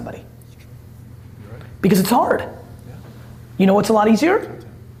interviewing somebody. Because it's hard. You know what's a lot easier?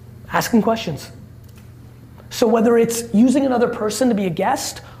 Asking questions. So whether it's using another person to be a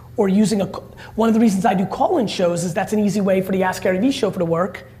guest or using one of the reasons I do call-in shows is that's an easy way for the Ask Gary Vee show to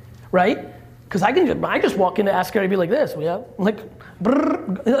work, right? Because I just walk into Ask Gary Vee like this, yeah? Like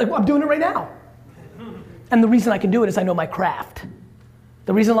I'm doing it right now. And the reason I can do it is I know my craft.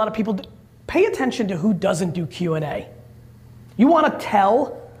 The reason a lot of people pay attention to who doesn't do Q&A. You want to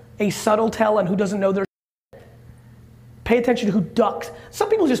tell a subtle tell on who doesn't know their pay attention to who ducks. Some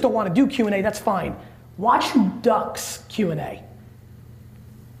people just don't want to do Q&A, that's fine. Watch who ducks Q&A.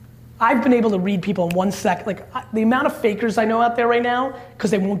 I've been able to read people in 1 second. Like the amount of fakers I know out there right now,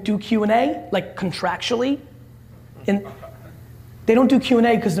 because they won't do Q&A, like contractually, and they don't do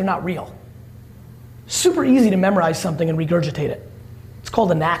Q&A because they're not real. Super easy to memorize something and regurgitate it. It's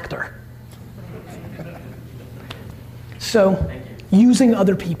called an actor. So, using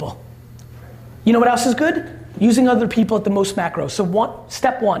other people. You know what else is good? Using other people at the most macro. So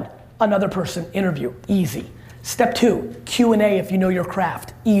step 1, another person, interview, easy. Step 2, Q&A if you know your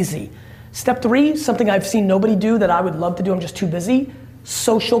craft, easy. Step 3, something I've seen nobody do that I would love to do, I'm just too busy,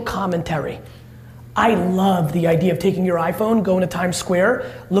 social commentary. I love the idea of taking your iPhone, going to Times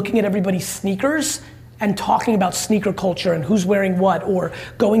Square, looking at everybody's sneakers, and talking about sneaker culture and who's wearing what, or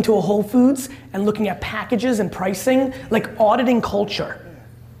going to a Whole Foods and looking at packages and pricing, like auditing culture. Yeah,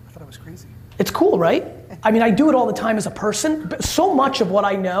 I thought it was crazy. It's cool, right? I mean, I do it all the time as a person, but so much of what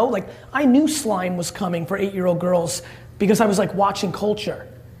I know, like I knew slime was coming for 8-year-old girls because I was like watching culture,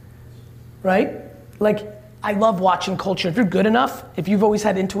 right? Like I love watching culture. If you're good enough, if you've always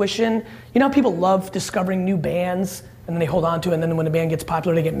had intuition, you know how people love discovering new bands and then they hold on to it, and then when the band gets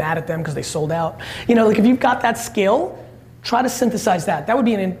popular, they get mad at them because they sold out. You know, like if you've got that skill, Try to synthesize that. That would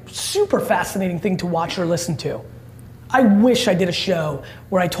be a super fascinating thing to watch or listen to. I wish I did a show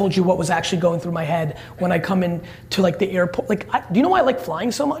where I told you what was actually going through my head when I come in to like the airport. Like, do you know why I like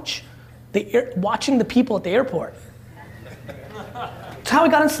flying so much? Watching the people at the airport. It's how I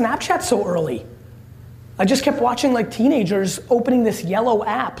got on Snapchat so early. I just kept watching like teenagers opening this yellow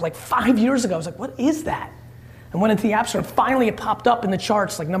app like 5 years ago. I was like, what is that? And went into the app store and finally it popped up in the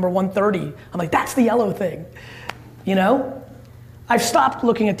charts like number 130. I'm like, that's the yellow thing. You know? I've stopped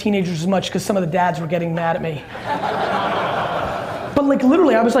looking at teenagers as much because some of the dads were getting mad at me. But like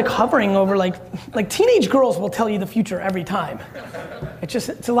literally I was like hovering over like teenage girls will tell you the future every time.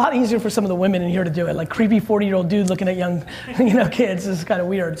 It's a lot easier for some of the women in here to do it. Like creepy 40-year-old dude looking at young, kids is kind of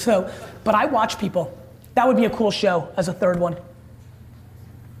weird. So, but I watch people. That would be a cool show as a third one.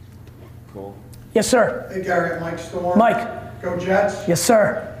 Cool. Yes, sir. Hey Gary, Mike Storm. Mike. Go Jets. Yes,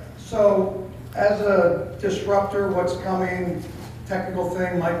 sir. So, as a disruptor, what's coming, technical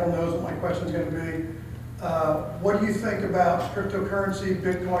thing, Michael knows what my question's gonna be. What do you think about cryptocurrency,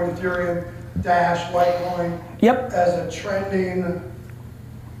 Bitcoin, Ethereum, Dash, Litecoin? Yep. As a trending,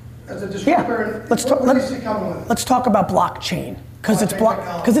 as a disruptor? Yeah. What do you see coming with it? Let's talk about blockchain, because it's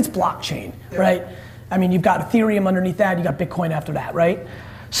blockchain, Yeah. right? I mean, you've got Ethereum underneath that, you got Bitcoin after that, right?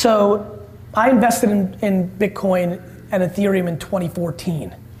 So I invested in Bitcoin and Ethereum in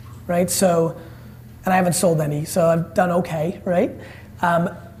 2014, right? So, and I haven't sold any, so I've done okay, right?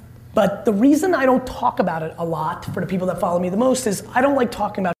 But the reason I don't talk about it a lot for the people that follow me the most is I don't like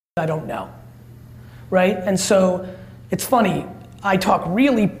talking about shit I don't know, right? And so it's funny, I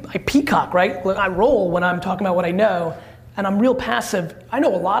peacock, right? I roll when I'm talking about what I know, and I'm real passive. I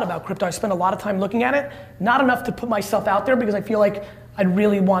know a lot about crypto. I spend a lot of time looking at it, not enough to put myself out there because I feel like I'd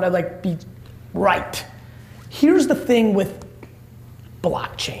really want to like be right. Here's the thing with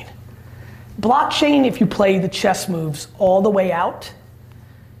blockchain. Blockchain, if you play the chess moves all the way out,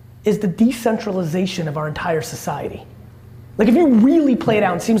 is the decentralization of our entire society. Like if you really play it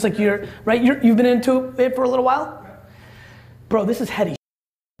out, it seems like you've been into it for a little while? Bro, this is heady.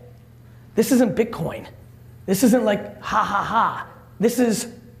 This isn't Bitcoin. This isn't like ha ha ha. This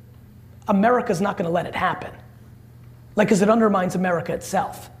is, America's not gonna let it happen. Like, cause it undermines America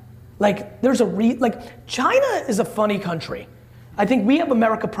itself. Like China is a funny country. I think we have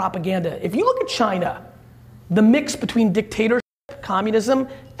America propaganda. If you look at China, the mix between dictatorship, communism,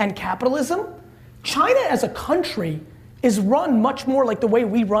 and capitalism, China as a country is run much more like the way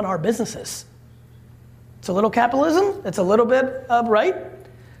we run our businesses. It's a little capitalism, it's a little bit of, right?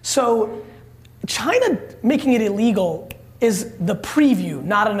 So China making it illegal is the preview,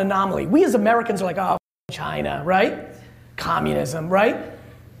 not an anomaly. We as Americans are like, oh, China, right? Communism, right?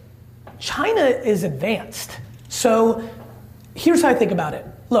 China is advanced. So here's how I think about it.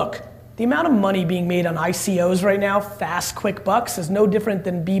 Look, the amount of money being made on ICOs right now, fast, quick bucks, is no different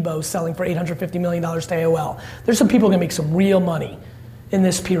than Bebo selling for $850 million to AOL. There's some people gonna make some real money in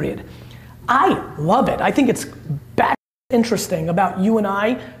this period. I love it. I think it's back interesting about you and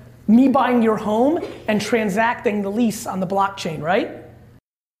I, me buying your home and transacting the lease on the blockchain, right?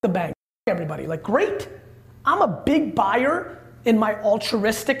 The bank, everybody, like great. I'm a big buyer in my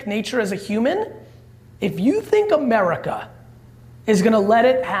altruistic nature as a human. If you think America is gonna let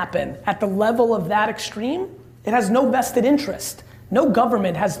it happen at the level of that extreme, it has no vested interest. No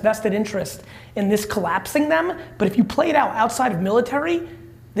government has vested interest in this collapsing them, but if you play it out outside of military,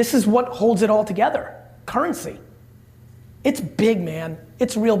 this is what holds it all together, currency. It's big, man,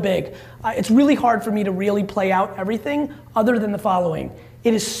 it's real big. It's really hard for me to really play out everything other than the following.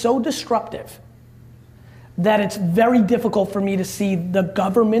 It is so disruptive that it's very difficult for me to see the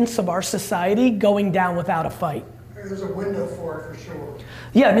governments of our society going down without a fight. There's a window for it for sure.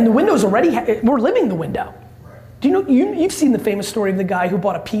 Yeah, I mean the window's already, we're living the window. Right. Do you know, you've seen the famous story of the guy who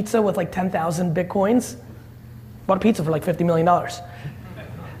bought a pizza with like 10,000 Bitcoins? Bought a pizza for like $50 million.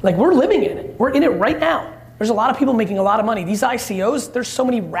 Like we're living in it, we're in it right now. There's a lot of people making a lot of money. These ICOs, there's so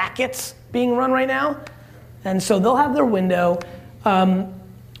many rackets being run right now. And so they'll have their window,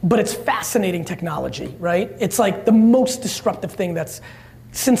 but it's fascinating technology, right? It's like the most disruptive thing that's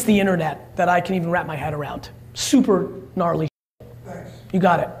since the internet that I can even wrap my head around. Super gnarly. Thanks. You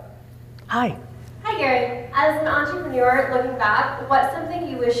got it. Hi. Hi Gary. As an entrepreneur, looking back, what's something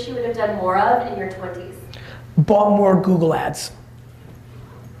you wish you would have done more of in your 20s? Bought more Google ads.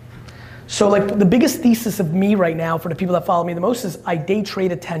 So like the biggest thesis of me right now for the people that follow me the most is I day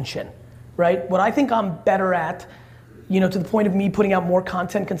trade attention, right? What I think I'm better at, to the point of me putting out more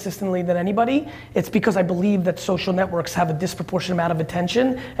content consistently than anybody, it's because I believe that social networks have a disproportionate amount of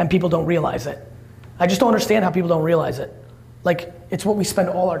attention and people don't realize it. I just don't understand how people don't realize it. Like, it's what we spend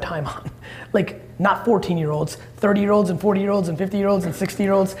all our time on. Like, not 14-year-olds, 30-year-olds and 40-year-olds and 50-year-olds and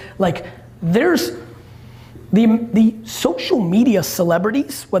 60-year-olds. Like, there's, the social media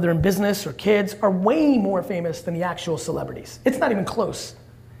celebrities, whether in business or kids, are way more famous than the actual celebrities. It's not even close.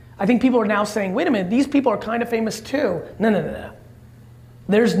 I think people are now saying, wait a minute, these people are kind of famous too. No.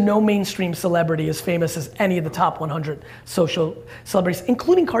 There's no mainstream celebrity as famous as any of the top 100 social celebrities,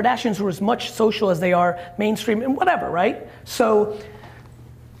 including Kardashians, who are as much social as they are mainstream and whatever, right? So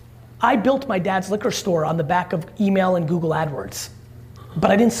I built my dad's liquor store on the back of email and Google AdWords,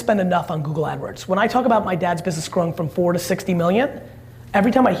 but I didn't spend enough on Google AdWords. When I talk about my dad's business growing from 4 to 60 million,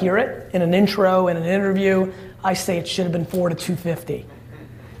 every time I hear it in an intro, in an interview, I say it should have been 4 to 250.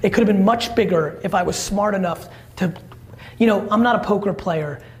 It could have been much bigger if I was smart enough to, you know, I'm not a poker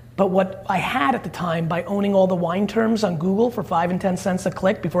player, but what I had at the time by owning all the wine terms on Google for 5 and 10 cents a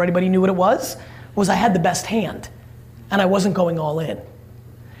click before anybody knew what it was I had the best hand and I wasn't going all in.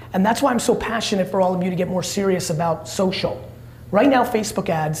 And that's why I'm so passionate for all of you to get more serious about social. Right now, Facebook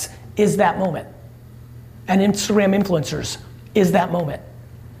ads is that moment. And Instagram influencers is that moment.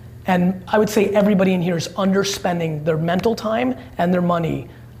 And I would say everybody in here is underspending their mental time and their money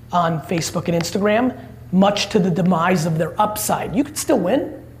on Facebook and Instagram, much to the demise of their upside. You can still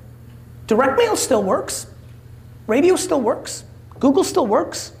win. Direct mail still works. Radio still works. Google still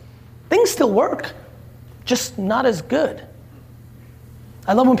works. Things still work, just not as good.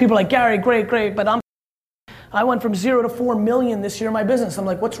 I love when people are like, Gary, great, but I went from 0 to 4 million this year in my business. I'm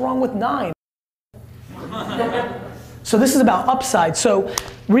like, what's wrong with 9? So this is about upside. So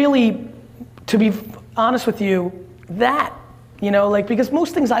really, to be honest with you, that, you know, like, because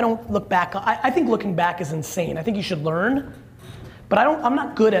most things I don't look back, I think looking back is insane. I think you should learn, but I'm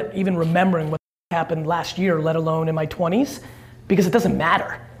not good at even remembering what happened last year, let alone in my 20s, because it doesn't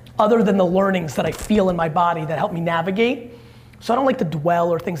matter, other than the learnings that I feel in my body that help me navigate. So I don't like to dwell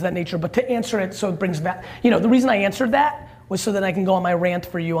or things of that nature, but to answer it so it brings back, you know, the reason I answered that was so that I can go on my rant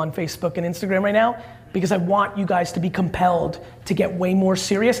for you on Facebook and Instagram right now, because I want you guys to be compelled to get way more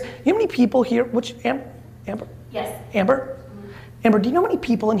serious. You know how many people here, Amber? Yes. Amber? Amber, do you know how many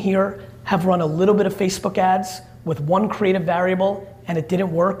people in here have run a little bit of Facebook ads with one creative variable and it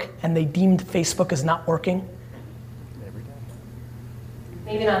didn't work and they deemed Facebook as not working?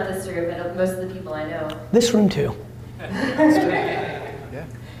 Maybe not this room, but most of the people I know. This room too. Yeah.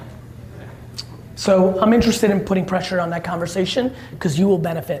 So I'm interested in putting pressure on that conversation because you will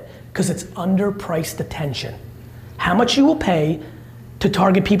benefit, because it's underpriced attention. How much you will pay to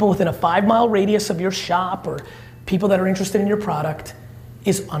target people within a 5-mile radius of your shop or people that are interested in your product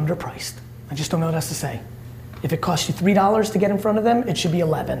is underpriced. I just don't know what else to say. If it costs you $3 to get in front of them, it should be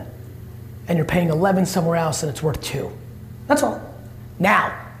 11. And you're paying 11 somewhere else and it's worth 2. That's all.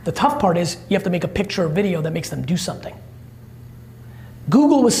 Now, the tough part is you have to make a picture or video that makes them do something.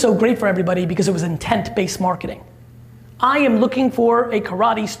 Google was so great for everybody because it was intent-based marketing. I am looking for a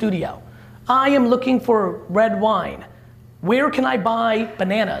karate studio. I am looking for red wine. Where can I buy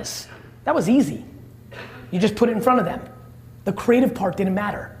bananas? That was easy. You just put it in front of them. The creative part didn't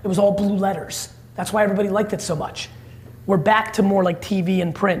matter. It was all blue letters. That's why everybody liked it so much. We're back to more like TV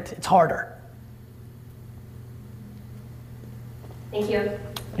and print. It's harder. Thank you.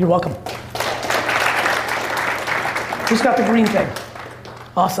 You're welcome. Who's got the green thing?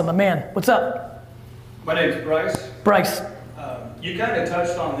 Awesome, a man. What's up? My name's Bryce. Bryce. You kind of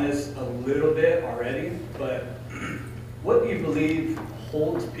touched on this a little bit already, but what do you believe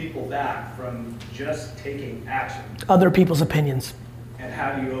holds people back from just taking action? Other people's opinions. And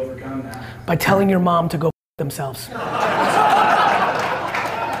how do you overcome that? By telling your mom to go themselves.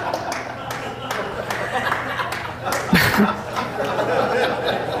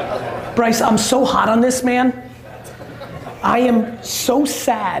 Bryce, I'm so hot on this, man. I am so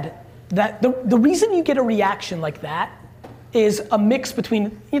sad that the reason you get a reaction like that is a mix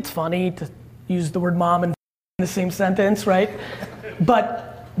between, it's funny to use the word mom in the same sentence, right?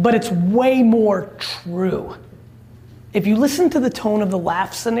 But it's way more true. If you listen to the tone of the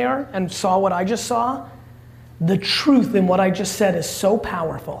laughs in there and saw what I just saw, the truth in what I just said is so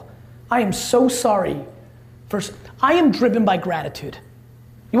powerful. I am so sorry. I am driven by gratitude.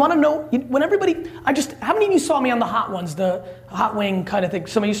 You wanna know, when everybody, how many of you saw me on the Hot Ones, the hot wing kind of thing?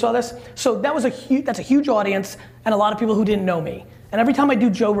 Some of you saw this? So that's a huge audience and a lot of people who didn't know me. And every time I do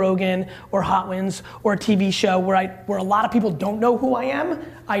Joe Rogan or Hot Ones or a TV show where a lot of people don't know who I am,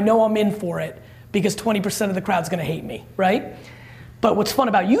 I know I'm in for it because 20% of the crowd's gonna hate me, right? But what's fun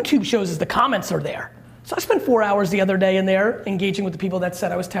about YouTube shows is the comments are there. So I spent 4 hours the other day in there engaging with the people that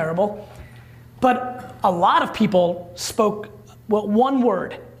said I was terrible. But a lot of people spoke, well, one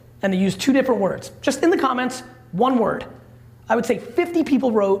word, and they used 2 different words. Just in the comments, one word. I would say 50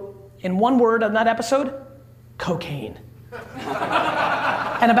 people wrote in one word on that episode, cocaine.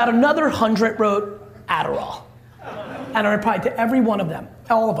 And about another 100 wrote Adderall. And I replied to every one of them,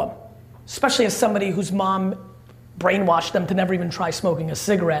 all of them, especially as somebody whose mom brainwashed them to never even try smoking a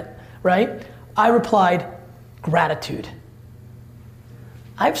cigarette, right? I replied, gratitude.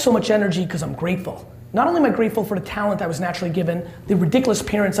 I have so much energy because I'm grateful. Not only am I grateful for the talent I was naturally given, the ridiculous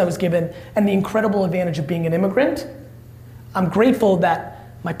parents I was given, and the incredible advantage of being an immigrant, I'm grateful that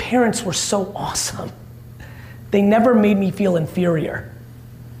my parents were so awesome. They never made me feel inferior,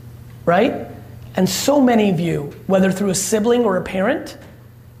 right? And so many of you, whether through a sibling or a parent,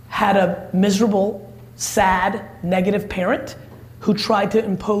 had a miserable, sad, negative parent who tried to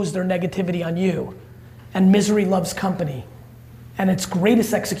impose their negativity on you. And misery loves company. And its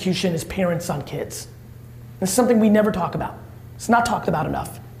greatest execution is parents on kids. It's something we never talk about. It's not talked about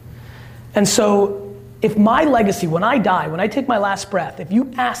enough. And so, if my legacy, when I die, when I take my last breath, if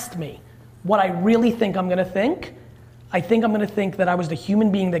you asked me what I really think I'm gonna think, I think I'm gonna think that I was the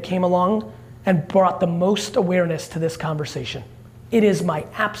human being that came along and brought the most awareness to this conversation. It is my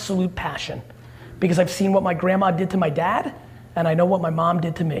absolute passion because I've seen what my grandma did to my dad and I know what my mom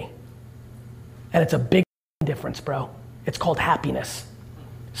did to me. And it's a big difference, bro. It's called happiness.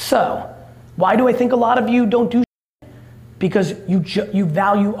 So, why do I think a lot of you don't do shit? Because you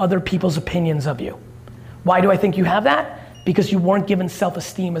value other people's opinions of you. Why do I think you have that? Because you weren't given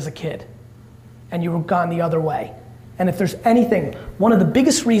self-esteem as a kid and you were gone the other way. And if there's anything, one of the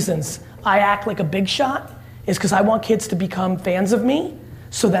biggest reasons I act like a big shot is because I want kids to become fans of me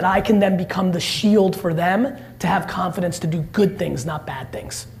so that I can then become the shield for them to have confidence to do good things, not bad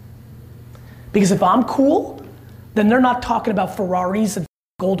things. Because if I'm cool, then they're not talking about Ferraris and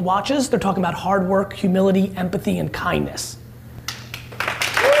gold watches, they're talking about hard work, humility, empathy, and kindness.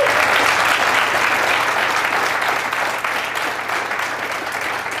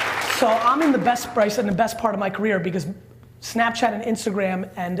 So I'm in the best, Bryce, in the best part of my career because Snapchat and Instagram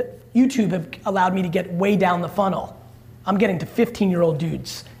and YouTube have allowed me to get way down the funnel. I'm getting to 15-year-old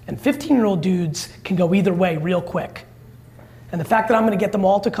dudes, and 15-year-old dudes can go either way real quick. And the fact that I'm gonna get them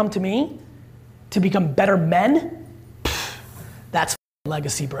all to come to me to become better men, that's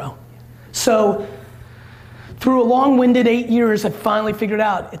legacy, bro. So through a long-winded 8 years, I finally figured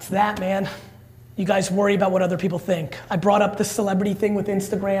out it's that, man. You guys worry about what other people think. I brought up the celebrity thing with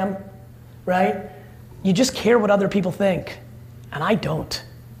Instagram, right? You just care what other people think, and I don't.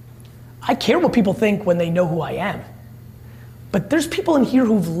 I care what people think when they know who I am. But there's people in here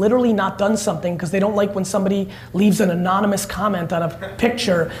who've literally not done something because they don't like when somebody leaves an anonymous comment on a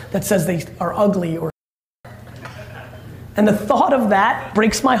picture that says they are ugly or and the thought of that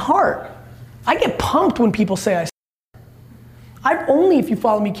breaks my heart. I get pumped when people say I've only, if you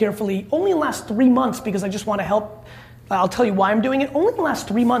follow me carefully, only in the last 3 months, because I just want to help, I'll tell you why I'm doing it, only in the last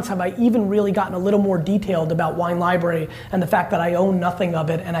 3 months have I even really gotten a little more detailed about Wine Library and the fact that I own nothing of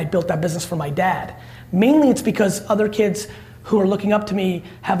it and I built that business for my dad. Mainly it's because other kids who are looking up to me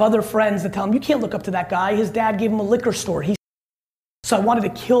have other friends that tell them, you can't look up to that guy, his dad gave him a liquor store. So I wanted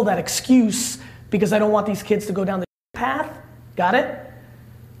to kill that excuse because I don't want these kids to go down the path, got it?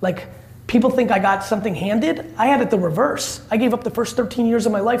 Like, people think I got something handed. I had it the reverse. I gave up the first 13 years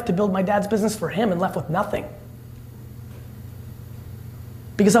of my life to build my dad's business for him and left with nothing.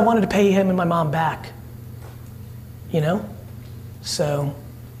 Because I wanted to pay him and my mom back. You know? So,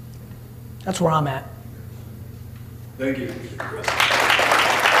 that's where I'm at. Thank you.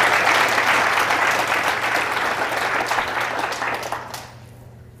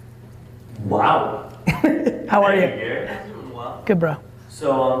 Wow. How are you? Gary. I'm doing well. Good, bro.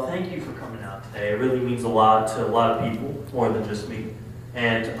 So thank you for coming out today. It really means a lot to a lot of people, more than just me.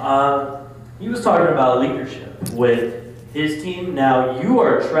 And he was talking about leadership with his team. Now you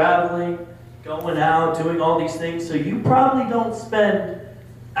are traveling, going out, doing all these things, so you probably don't spend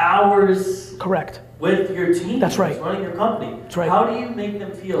hours correct with your team. That's right. Running your company. That's right. How do you make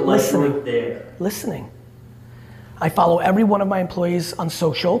them feel like you're there? Listening. I follow every one of my employees on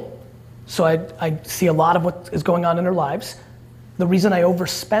social, so I see a lot of what is going on in their lives. The reason I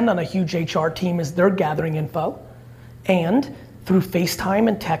overspend on a huge HR team is they're gathering info, and through FaceTime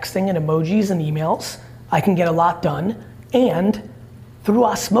and texting and emojis and emails, I can get a lot done, and through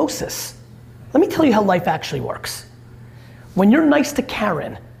osmosis. Let me tell you how life actually works. When you're nice to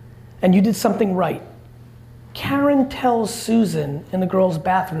Karen and you did something right, Karen tells Susan in the girls'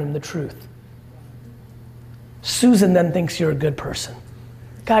 bathroom the truth. Susan then thinks you're a good person.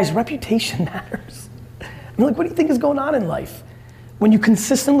 Guys, reputation matters. I mean, like, what do you think is going on in life? When you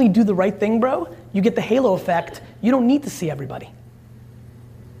consistently do the right thing, bro, you get the halo effect. You don't need to see everybody.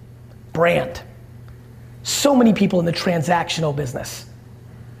 Brand. So many people in the transactional business.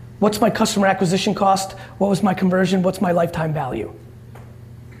 What's my customer acquisition cost? What was my conversion? What's my lifetime value?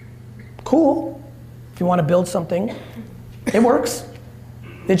 Cool. If you want to build something, it works.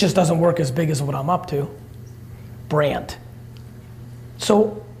 It just doesn't work as big as what I'm up to. Brand.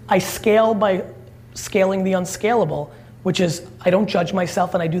 So I scale by scaling the unscalable, which is I don't judge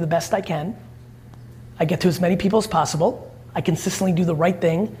myself and I do the best I can. I get to as many people as possible. I consistently do the right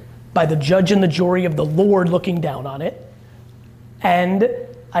thing by the judge and the jury of the Lord looking down on it. And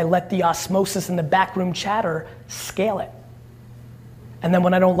I let the osmosis and the backroom chatter scale it. And then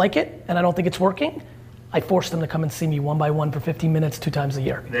when I don't like it and I don't think it's working, I force them to come and see me one by one for 15 minutes, 2 times a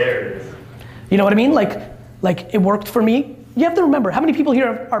year. There it is. You know what I mean? Like it worked for me. You have to remember, how many people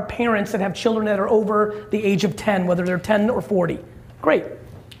here are parents that have children that are over the age of 10, whether they're 10 or 40? Great.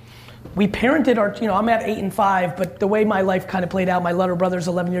 We parented our, I'm at 8 and 5, but the way my life kind of played out, my little brother's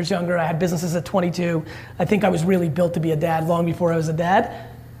 11 years younger, I had businesses at 22. I think I was really built to be a dad long before I was a dad.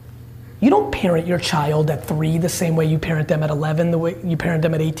 You don't parent your child at 3 the same way you parent them at 11, the way you parent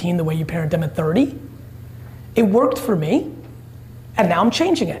them at 18, the way you parent them at 30. It worked for me, and now I'm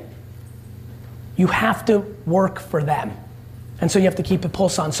changing it. You have to work for them. And so you have to keep a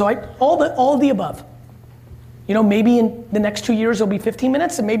pulse on. So all of the above. Maybe in the next 2 years it'll be 15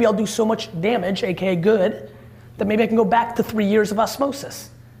 minutes, and maybe I'll do so much damage, AKA good, that maybe I can go back to 3 years of osmosis.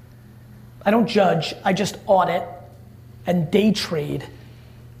 I don't judge, I just audit and day trade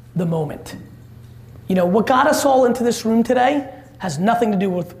the moment. What got us all into this room today has nothing to do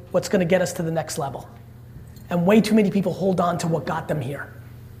with what's gonna get us to the next level. And way too many people hold on to what got them here.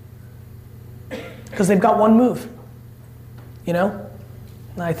 Because they've got one move. And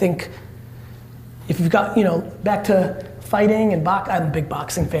I think if you've got, back to fighting and I'm a big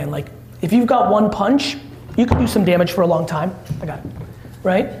boxing fan. Like, if you've got one punch, you can do some damage for a long time. I got it,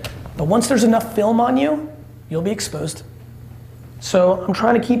 right? But once there's enough film on you, you'll be exposed. So I'm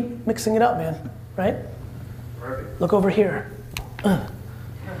trying to keep mixing it up, man, right? Perfect. Look over here. Thank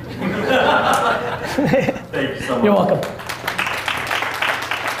you so much. You're welcome.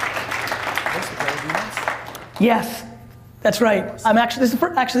 Yes. That's right. I'm actually, this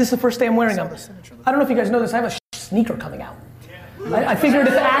is the first day I'm wearing them. I don't know if you guys know this, I have a sneaker coming out. I figured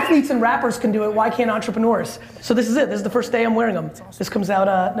if athletes and rappers can do it, why can't entrepreneurs? So this is it, this is the first day I'm wearing them. This comes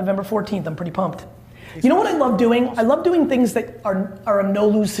out November 14th, I'm pretty pumped. You know what I love doing? I love doing things that are a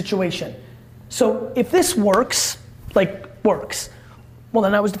no-lose situation. So if this works, well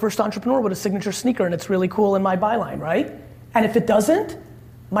then I was the first entrepreneur with a signature sneaker and it's really cool in my byline, right? And if it doesn't,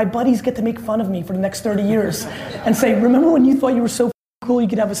 my buddies get to make fun of me for the next 30 years and say, remember when you thought you were so cool you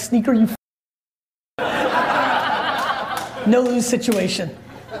could have a sneaker, you no lose situation.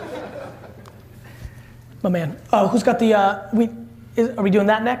 My man. Who's got the, are we doing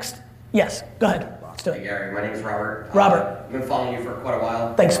that next? Yes, go ahead. Let's do it. Hey Gary, my name is Robert. Robert. I've been following you for quite a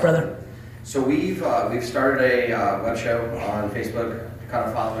while. Thanks, brother. So we've started a web show on Facebook, kind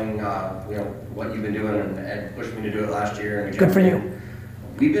of following what you've been doing and pushed me to do it last year. And good for you.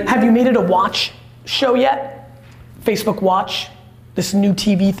 Have you made it a watch show yet? Facebook Watch, this new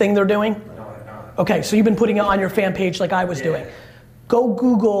TV thing they're doing? No, I've not. Okay, so you've been putting it on your fan page like I was doing. Go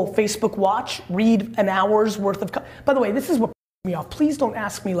Google Facebook Watch, read an hour's worth of, by the way, this is what me off. Please don't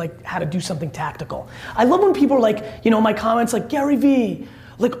ask me how to do something tactical. I love when people are my comments Gary V,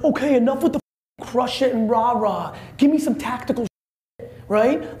 okay, enough with the crush it and rah-rah. Give me some tactical shit,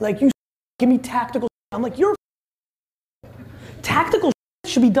 right? You give me tactical shit. I'm you're tactical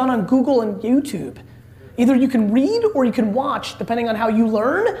shit should be done on Google and YouTube. Either you can read or you can watch, depending on how you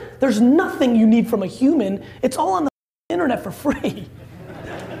learn. There's nothing you need from a human. It's all on the internet for free.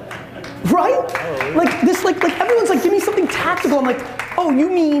 Right? Everyone's give me something tactical. I'm oh, you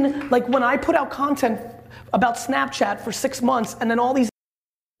mean when I put out content about Snapchat for 6 months and then all these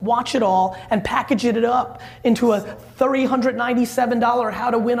watch it all and package it up into a $397 how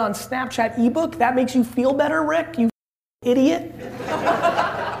to win on Snapchat ebook? That makes you feel better, Rick? You idiot?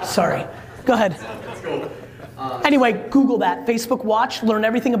 Sorry. Go ahead. Anyway, Google that. Facebook Watch. Learn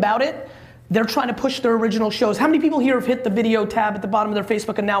everything about it. They're trying to push their original shows. How many people here have hit the video tab at the bottom of their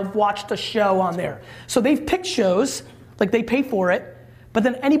Facebook and now watched a show on there? So they've picked shows, they pay for it, but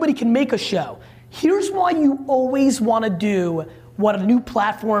then anybody can make a show. Here's why you always want to do what a new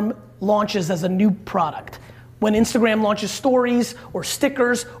platform launches as a new product. When Instagram launches stories or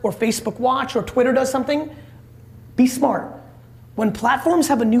stickers or Facebook Watch or Twitter does something, be smart. When platforms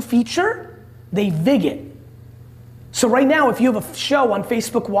have a new feature, they vig it. So right now, if you have a show on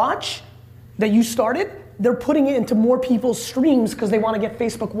Facebook Watch that you started, they're putting it into more people's streams because they want to get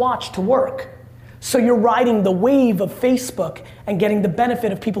Facebook Watch to work. So you're riding the wave of Facebook and getting the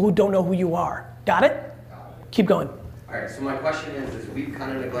benefit of people who don't know who you are. Got it? Keep going. All right, so my question is we've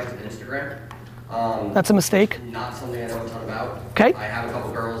kind of neglected Instagram. That's a mistake. Not something I know a ton about. Okay. I have a couple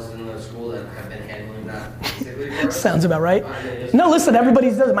girls in the school that have been handling that basically for us. Sounds about right. No, listen,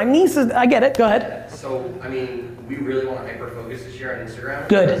 everybody's does it. My niece is, I get it, go ahead. So, I mean, we really want to hyper-focus this year on Instagram.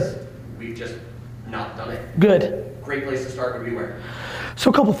 Good. Because we've just not done it. Good. Great place to start would be where?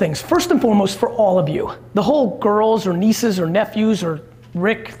 So a couple things. First and foremost, for all of you, the whole girls or nieces or nephews or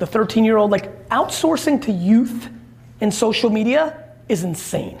Rick, the 13-year-old, like outsourcing to youth in social media is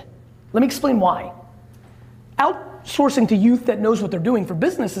insane. Let me explain why. Outsourcing to youth that knows what they're doing for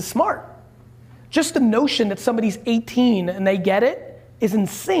business is smart. Just the notion that somebody's 18 and they get it is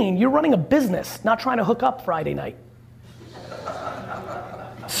insane. You're running a business, not trying to hook up Friday night.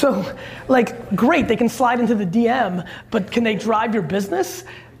 So, like, great, they can slide into the DM, but can they drive your business,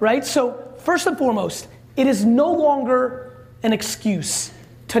 right? So, first and foremost, it is no longer an excuse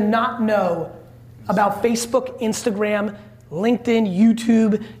to not know about Facebook, Instagram, LinkedIn,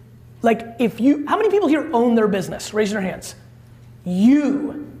 YouTube. Like, how many people here own their business? Raise your hands.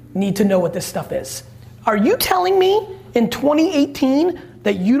 You need to know what this stuff is. Are you telling me in 2018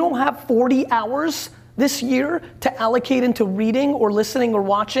 that you don't have 40 hours this year to allocate into reading or listening or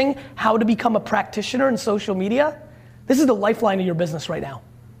watching how to become a practitioner in social media? This is the lifeline of your business right now.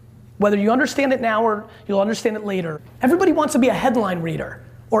 Whether you understand it now or you'll understand it later. Everybody wants to be a headline reader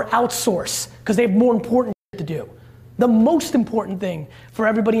or outsource because they have more important shit to do. The most important thing for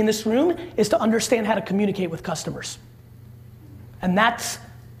everybody in this room is to understand how to communicate with customers. And that's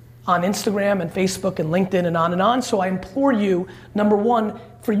on Instagram and Facebook and LinkedIn and on. So I implore you, number one,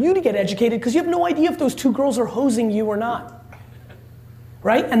 for you to get educated because you have no idea if those two girls are hosing you or not.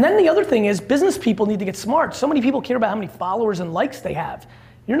 Right? And then the other thing is business people need to get smart. So many people care about how many followers and likes they have.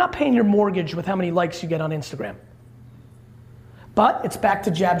 You're not paying your mortgage with how many likes you get on Instagram. But it's back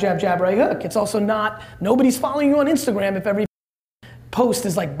to jab, jab, jab, right hook. It's also not, nobody's following you on Instagram if every post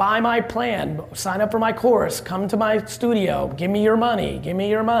is like, buy my plan, sign up for my course, come to my studio, give me your money, give me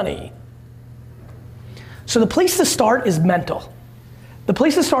your money. So the place to start is mental. The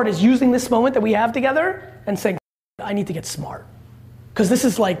place to start is using this moment that we have together and saying, I need to get smart. Because this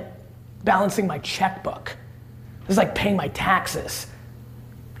is like balancing my checkbook. This is like paying my taxes.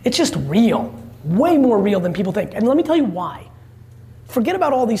 It's just real, way more real than people think. And let me tell you why. Forget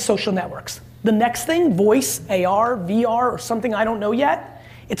about all these social networks. The next thing, voice, AR, VR, or something I don't know yet,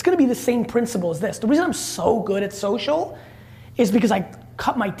 it's gonna be the same principle as this. The reason I'm so good at social is because I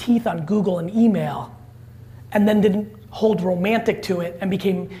cut my teeth on Google and email and then didn't hold romantic to it and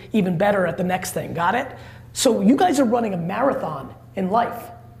became even better at the next thing, got it? So you guys are running a marathon in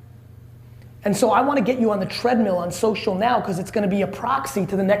life. And so I wanna get you on the treadmill on social now because it's gonna be a proxy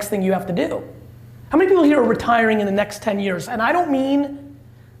to the next thing you have to do. How many people here are retiring in the next 10 years? And I don't mean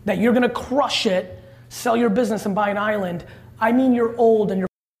that you're gonna crush it, sell your business and buy an island. I mean you're old and you're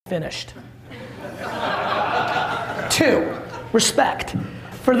finished. 2, respect.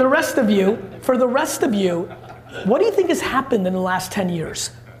 For the rest of you, what do you think has happened in the last 10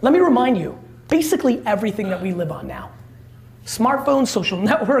 years? Let me remind you, basically everything that we live on now. Smartphones, social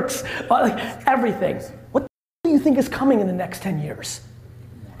networks, everything. What do you think is coming in the next 10 years?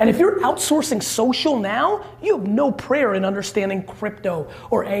 And if you're outsourcing social now, you have no prayer in understanding crypto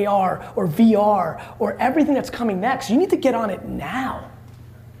or AR or VR or everything that's coming next. You need to get on it now.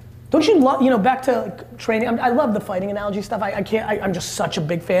 Don't you love, back to training, I love the fighting analogy stuff. I'm just such a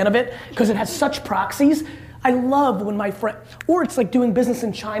big fan of it because it has such proxies. I love when my friend, or it's like doing business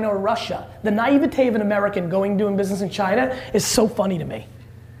in China or Russia. The naivete of an American doing business in China is so funny to me.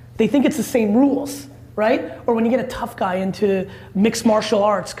 They think it's the same rules. Right? Or when you get a tough guy into mixed martial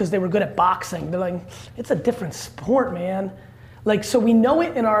arts because they were good at boxing, they're like, it's a different sport, man. Like, so we know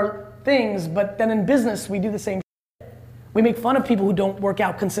it in our things, but then in business, we do the same shit. We make fun of people who don't work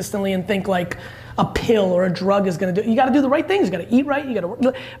out consistently and think like a pill or a drug is gonna do, you gotta do the right things, you gotta eat right, you gotta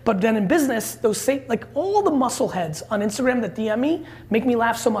work, but then in business, like all the muscle heads on Instagram that DM me make me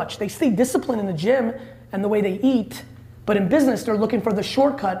laugh so much. They stay disciplined in the gym and the way they eat, but in business, they're looking for the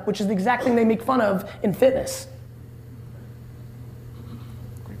shortcut, which is the exact thing they make fun of in fitness.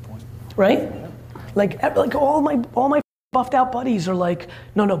 Great point. Right? Like all my buffed out buddies are like,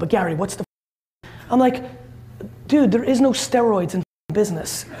 no, but Gary, what's the I'm like, dude, there is no steroids in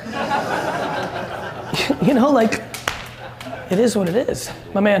business. Like, it is what it is.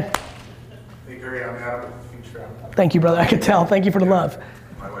 My man. Hey Gary, I'm Adam with Future Travel. Thank you, brother, I could tell. Thank you for the love.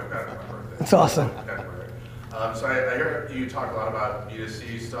 My wife had my birthday. That's awesome. So I hear you talk a lot about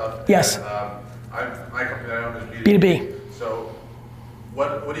B2C stuff. Yes. And, my company that I own is B2B. B2B. So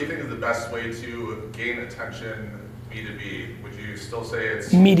what do you think is the best way to gain attention B2B? Would you still say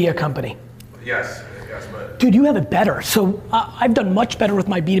it's... Media company. Yes, but. Dude, you have it better. So I've done much better with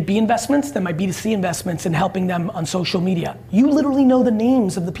my B2B investments than my B2C investments in helping them on social media. You literally know the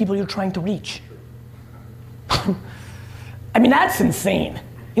names of the people you're trying to reach. I mean, that's insane.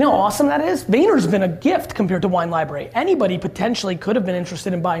 You know how awesome that is? Vayner's been a gift compared to Wine Library. Anybody potentially could have been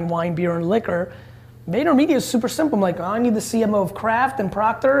interested in buying wine, beer, and liquor. VaynerMedia is super simple. I'm like, oh, I need the CMO of Kraft and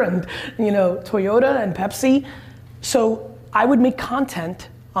Procter and Toyota and Pepsi. So I would make content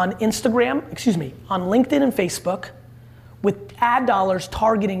on Instagram, on LinkedIn and Facebook with ad dollars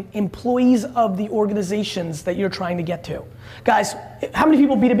targeting employees of the organizations that you're trying to get to. Guys, how many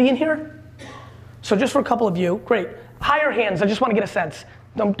people B2B in here? So just for a couple of you, great. Higher hands, I just want to get a sense.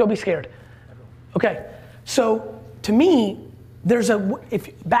 Don't be scared. Okay, so to me,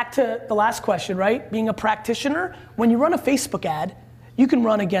 back to the last question, right? Being a practitioner, when you run a Facebook ad, you can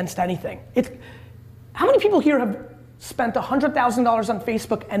run against anything. How many people here have spent $100,000 on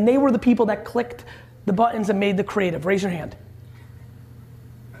Facebook and they were the people that clicked the buttons and made the creative? Raise your hand.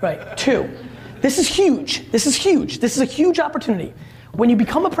 Right, 2. This is huge. This is huge. This is a huge opportunity. When you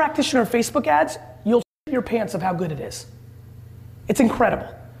become a practitioner of Facebook ads, you'll shit your pants of how good it is. It's incredible.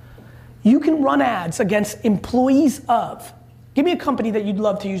 You can run ads against employees of. Give me a company that you'd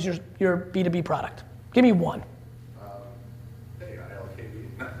love to use your B2B product. Give me one.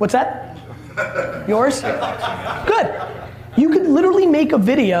 What's that? Yours? Good. You could literally make a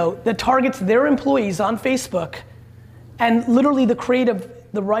video that targets their employees on Facebook and literally the creative,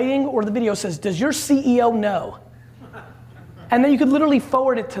 the writing or the video says, does your CEO know? And then you could literally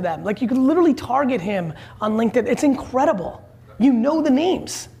forward it to them. Like you could literally target him on LinkedIn. It's incredible. You know the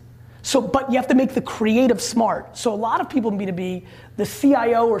names. But you have to make the creative smart. So a lot of people in B2B, the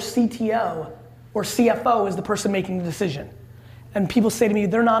CIO or CTO or CFO is the person making the decision. And people say to me,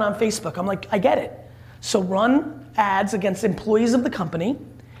 they're not on Facebook. I'm like, I get it. So run ads against employees of the company,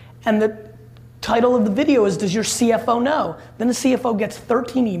 and the title of the video is, does your CFO know? Then the CFO gets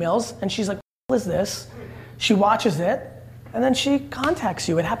 13 emails, and she's like, what is this? She watches it, and then she contacts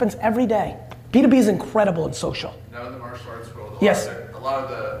you. It happens every day. B2B is incredible in social. Now in the martial arts world, yes. A lot of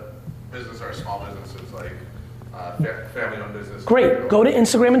the business are small businesses, like family-owned business. Great, go to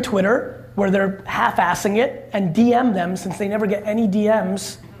Instagram and Twitter, where they're half-assing it, and DM them, since they never get any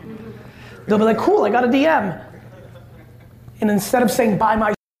DMs. They'll be like, cool, I got a DM. And instead of saying, buy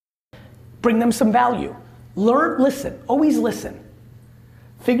my bring them some value. Listen, always listen.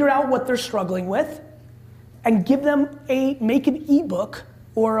 Figure out what they're struggling with, and give them make an ebook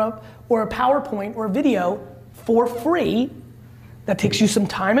or a PowerPoint or a video for free that takes you some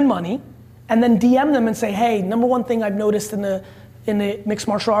time and money, and then DM them and say, hey, number one thing I've noticed in the mixed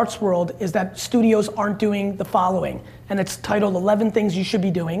martial arts world is that studios aren't doing the following. And it's titled 11 Things You Should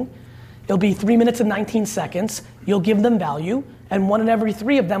Be Doing. It'll be 3 minutes and 19 seconds. You'll give them value, and 1 in every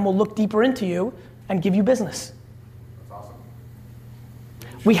 3 of them will look deeper into you and give you business. That's awesome.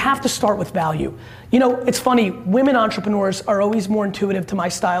 We have to start with value. You know, it's funny, women entrepreneurs are always more intuitive to my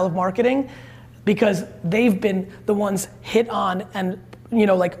style of marketing because they've been the ones hit on and,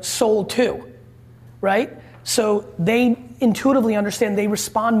 sold to, right? So they intuitively understand, they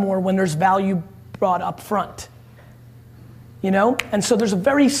respond more when there's value brought up front. And so there's a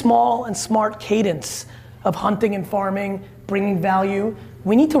very small and smart cadence of hunting and farming, bringing value.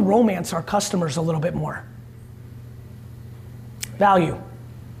 We need to romance our customers a little bit more. Value.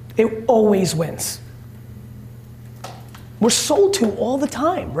 It always wins. We're sold to all the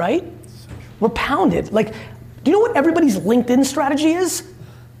time, right? We're pounded. Like, do you know what everybody's LinkedIn strategy is?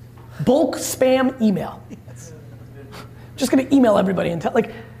 Bulk spam email. Just gonna email everybody and tell,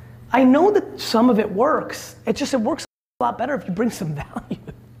 I know that some of it works. It works a lot better if you bring some value.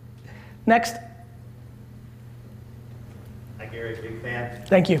 Next. Hi Gary, big fan.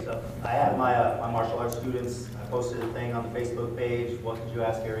 Thank you. So I had my martial arts students, I posted a thing on the Facebook page, what could you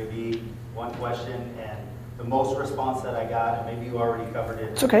ask Gary Vee? One question, and the most response that I got, and maybe you already covered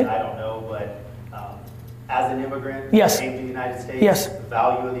it, it's okay. I don't know, but as an immigrant, yes. came to the United States, yes. the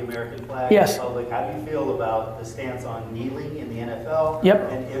value of the American flag, yes. the public, how do you feel about the stance on kneeling in the NFL?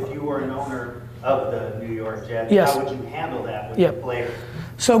 Yep. And if you were an owner of the New York Jets, yes. how would you handle that with yep. the player?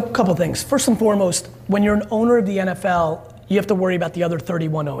 So a couple things. First and foremost, when you're an owner of the NFL, you have to worry about the other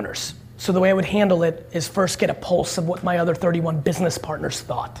 31 owners. So the way I would handle it is first get a pulse of what my other 31 business partners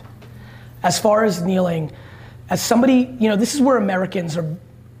thought. As far as kneeling, as somebody, this is where Americans are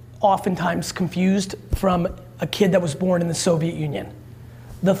oftentimes confused from a kid that was born in the Soviet Union.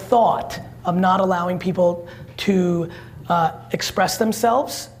 The thought of not allowing people to express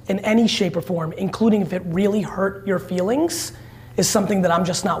themselves in any shape or form, including if it really hurt your feelings, is something that I'm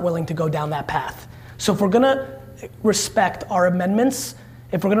just not willing to go down that path. So if we're gonna respect our amendments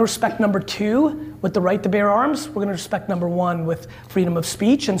If we're gonna respect number 2 with the right to bear arms, we're gonna respect number 1 with freedom of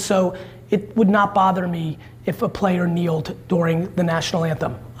speech. And so it would not bother me if a player kneeled during the national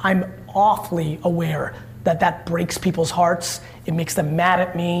anthem. I'm awfully aware that that breaks people's hearts. It makes them mad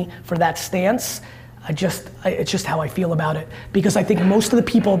at me for that stance. It's just how I feel about it. Because I think most of the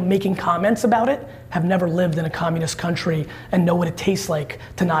people making comments about it have never lived in a communist country and know what it tastes like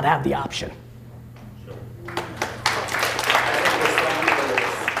to not have the option.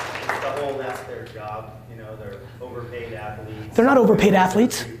 They're not overpaid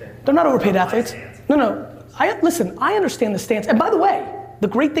athletes. They're not overpaid athletes. No. Listen, I understand the stance. And by the way, the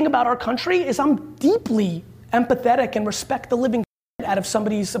great thing about our country is I'm deeply empathetic and respect the living out of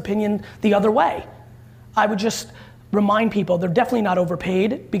somebody's opinion the other way. I would just remind people they're definitely not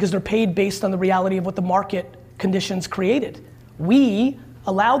overpaid because they're paid based on the reality of what the market conditions created. We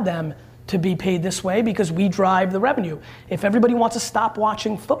allowed them to be paid this way because we drive the revenue. If everybody wants to stop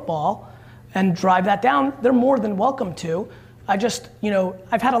watching football and drive that down, they're more than welcome to. I've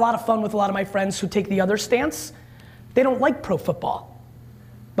had a lot of fun with a lot of my friends who take the other stance. They don't like pro football.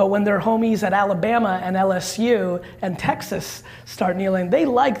 But when their homies at Alabama and LSU and Texas start kneeling, they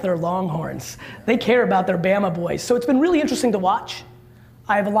like their Longhorns. They care about their Bama boys. So it's been really interesting to watch.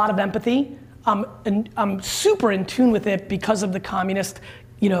 I have a lot of empathy. I'm super in tune with it because of the communist,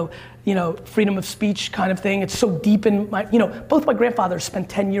 freedom of speech kind of thing. It's so deep in my, both my grandfathers spent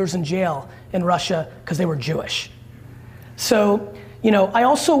 10 years in jail in Russia because they were Jewish. So, I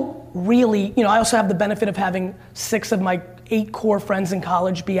also really, I also have the benefit of having 6 of my 8 core friends in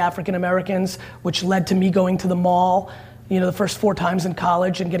college be African Americans, which led to me going to the mall, the first 4 times in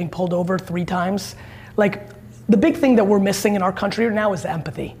college and getting pulled over 3 times. Like, the big thing that we're missing in our country right now is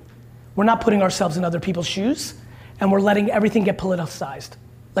empathy. We're not putting ourselves in other people's shoes, and we're letting everything get politicized.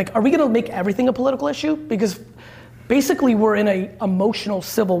 Like, are we gonna make everything a political issue? Because basically we're in an emotional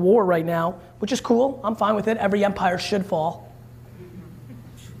civil war right now, which is cool. I'm fine with it. Every empire should fall.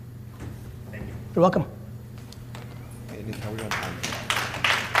 Thank you. You're welcome.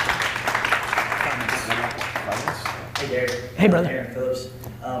 Hey Gary. Hey brother. Aaron Phillips.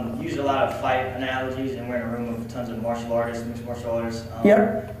 You use a lot of fight analogies, and we're in a room with tons of martial artists, mixed martial artists.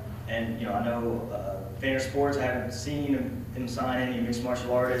 Yep. And I know Vayner Sports, I haven't seen them sign any mixed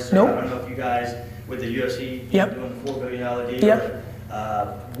martial artists. Nope. I don't know if you guys, with the UFC, Yep. doing the $4 billion deal. Yep.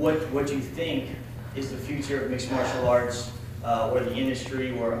 What do you think is the future of mixed martial arts, or the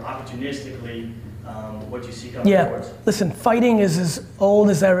industry, or opportunistically, what you see coming towards? Listen, fighting is as old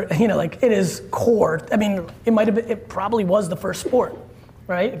as ever, it is core. I mean, it probably was the first sport,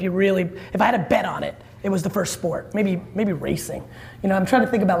 right? If I had a bet on it, it was the first sport. Maybe racing. I'm trying to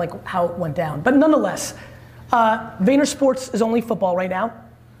think about how it went down. But nonetheless, Vayner Sports is only football right now.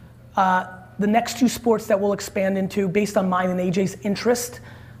 The next 2 sports that we'll expand into, based on mine and AJ's interest,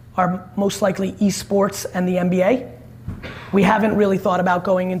 are most likely esports and the NBA. We haven't really thought about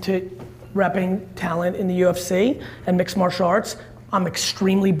going into repping talent in the UFC and mixed martial arts. I'm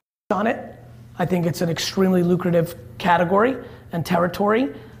extremely on it. I think it's an extremely lucrative category and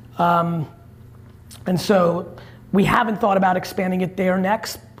territory. And so we haven't thought about expanding it there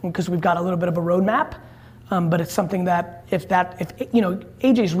next because we've got a little bit of a roadmap. But it's something that if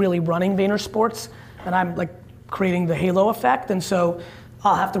AJ's really running Vayner Sports and I'm creating the halo effect, and so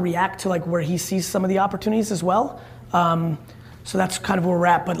I'll have to react to where he sees some of the opportunities as well. So that's kind of where we're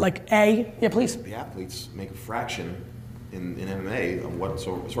at. But yeah, please. The athletes make a fraction in MMA of what,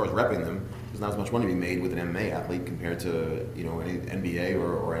 so as far as repping them, there's not as much money to be made with an MMA athlete compared to any NBA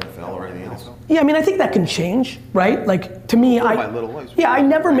or NFL or anything else. Yeah, I mean, I think that can change, right? To me, I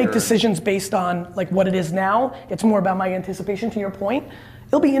never make decisions based on what it is now. It's more about my anticipation, to your point.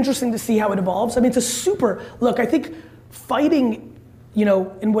 It'll be interesting to see how it evolves. I mean, I think fighting,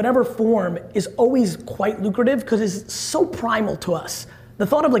 in whatever form is always quite lucrative because it's so primal to us. The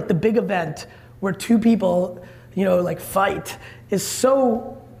thought of the big event where 2 people, fight is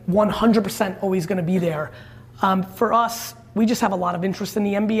so 100% always gonna be there. For us, we just have a lot of interest in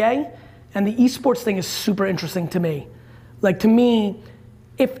the NBA, and the esports thing is super interesting to me. To me,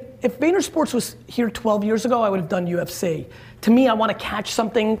 if Vayner Sports was here 12 years ago, I would have done UFC. To me, I wanna catch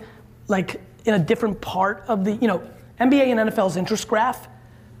something in a different part of the, NBA and NFL's interest graph,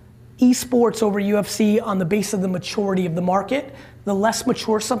 esports over UFC on the base of the maturity of the market. The less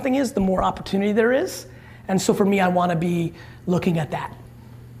mature something is, the more opportunity there is. And so for me, I wanna be looking at that.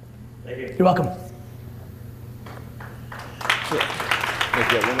 Thank you. You're welcome.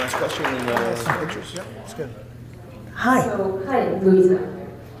 Maybe one last question and pictures. Yep, that's good. Hi. Hi, Louisa.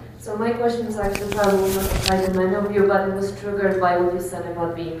 So my question is actually probably not tied, and I know you, but it was triggered by what you said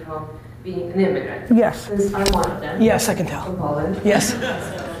about being from being an immigrant. Yes. Since I'm one of them. Yes, I can tell. From Poland. Yes.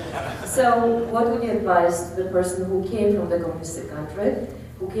 So what would you advise to the person who came from the communistic country,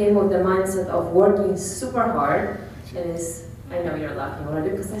 who came with the mindset of working super hard, and is, I know you're laughing already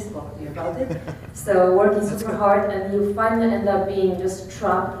because I spoke to you about it. So working super hard, and you finally end up being just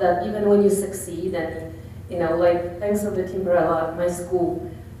trapped that even when you succeed, and you know, like thanks to the Timberella, my school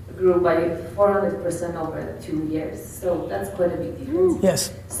grew by 400% over 2 years. So that's quite a big difference.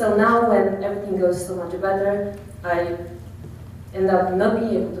 Yes. So now when everything goes so much better, I end up not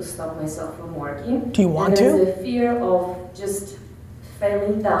being able to stop myself from working. Do you want and to? There's the fear of just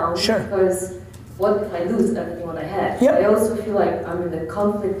failing down. Sure. Because what if I lose everything what I had? Yep. I also feel like I'm in the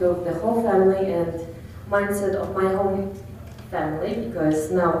conflict of the whole family and mindset of my home family, because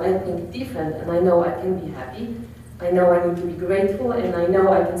now I think different and I know I can be happy. I know I need to be grateful and I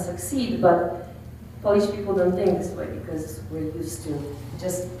know I can succeed, but Polish people don't think this way because we're used to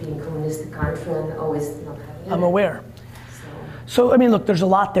just being a communistic country and always not having it. I'm aware. So, I mean, look, there's a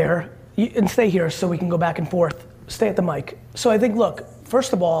lot there. And stay here so we can go back and forth. Stay at the mic. So I think, look,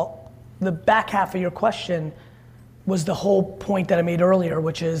 first of all, the back half of your question was the whole point that I made earlier,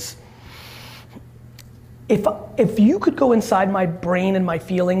 which is, if you could go inside my brain and my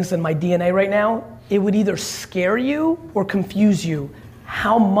feelings and my DNA right now, it would either scare you or confuse you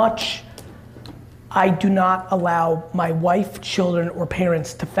how much I do not allow my wife, children, or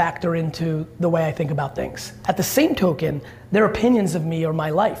parents to factor into the way I think about things. At the same token, their opinions of me are my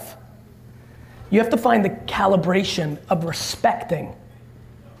life. You have to find the calibration of respecting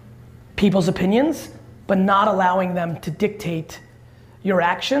people's opinions, but not allowing them to dictate your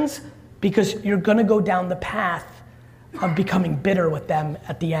actions, because you're gonna go down the path of becoming bitter with them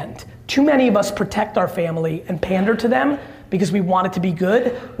at the end. Too many of us protect our family and pander to them because we want it to be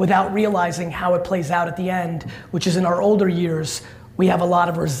good without realizing how it plays out at the end, which is in our older years, we have a lot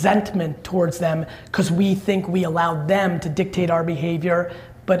of resentment towards them because we think we allowed them to dictate our behavior,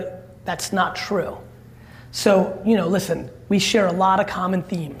 but that's not true. So, you know, listen, we share a lot of common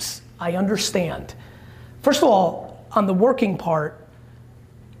themes. I understand. First of all, on the working part,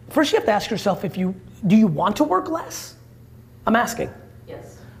 first you have to ask yourself do you want to work less? I'm asking.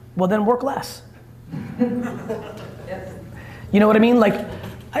 Yes. Well, then work less. You know what I mean? Like,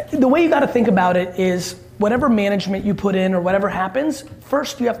 the way you gotta think about it is whatever management you put in or whatever happens,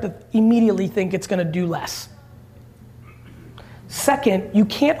 first you have to immediately think it's gonna do less. Second, you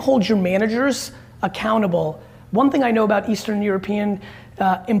can't hold your managers accountable. One thing I know about Eastern European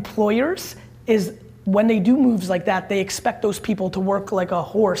employers is when they do moves like that, they expect those people to work like a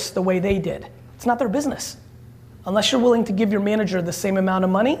horse the way they did. It's not their business. Unless you're willing to give your manager the same amount of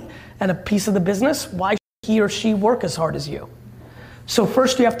money and a piece of the business, why should he or she work as hard as you? So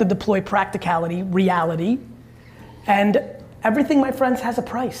first you have to deploy practicality, reality, and everything, my friends, has a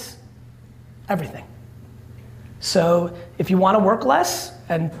price. Everything. So if you want to work less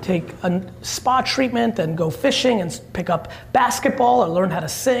and take a spa treatment and go fishing and pick up basketball or learn how to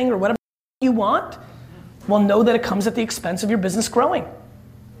sing or whatever you want, well, know that it comes at the expense of your business growing.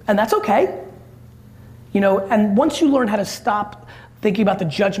 And that's okay. You know, and once you learn how to stop thinking about the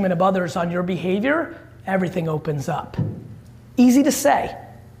judgment of others on your behavior, everything opens up. Easy to say,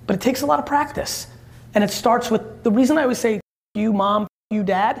 but it takes a lot of practice. And it starts with, the reason I always say, you mom, you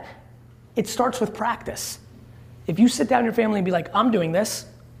dad, it starts with practice. If you sit down in your family and be like, I'm doing this,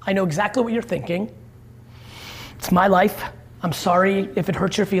 I know exactly what you're thinking, it's my life, I'm sorry if it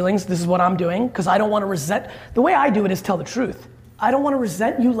hurts your feelings, this is what I'm doing, because I don't want to resent, the way I do it is tell the truth. I don't want to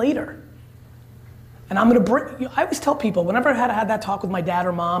resent you later. And I'm gonna bring, I always tell people, whenever I had that talk with my dad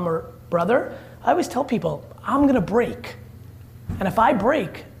or mom or brother, I always tell people, I'm gonna break. And if I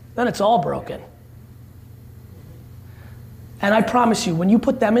break, then it's all broken. And I promise you, when you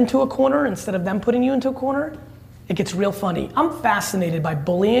put them into a corner instead of them putting you into a corner, it gets real funny. I'm fascinated by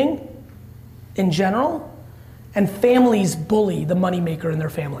bullying in general, and families bully the moneymaker in their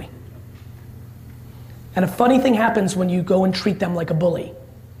family. And a funny thing happens when you go and treat them like a bully.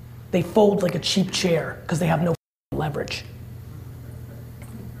 They fold like a cheap chair because they have no leverage.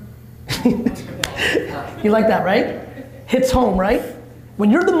 You like that, right? Hits home, right?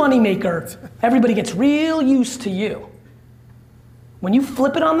 When you're the moneymaker, everybody gets real used to you. When you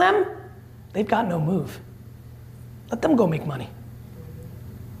flip it on them, they've got no move. Let them go make money.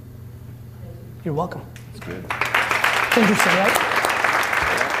 You're welcome. That's good. Interesting, right?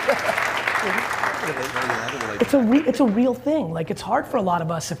 It's a real thing. Like, it's hard for a lot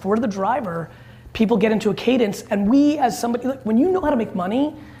of us. If we're the driver, people get into a cadence, and we as somebody, like, when you know how to make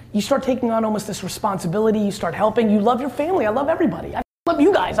money, you start taking on almost this responsibility, you start helping, you love your family, I love everybody. I love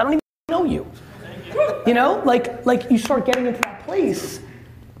you guys, I don't even know you. You know, like you start getting into that place,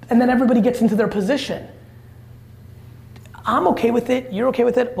 and then everybody gets into their position. I'm okay with it, you're okay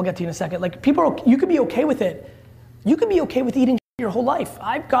with it, we'll get to you in a second. Like you could be okay with it. You could be okay with eating your whole life.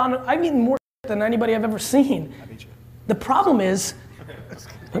 I've eaten more than anybody I've ever seen. The problem is,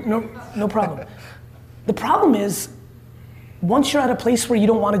 no problem. The problem is, once you're at a place where you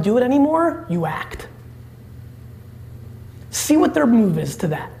don't want to do it anymore, you act. See what their move is to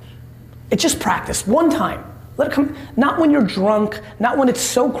that. It's just practice, one time. Let it come, not when you're drunk, not when it's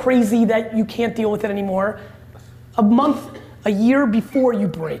so crazy that you can't deal with it anymore. A month, a year before you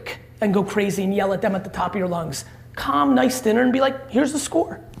break and go crazy and yell at them at the top of your lungs. Calm, nice dinner and be like, here's the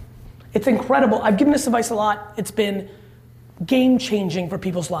score. It's incredible. I've given this advice a lot. It's been game changing for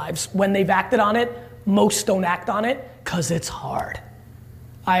people's lives. When they've acted on it, most don't act on it because it's hard.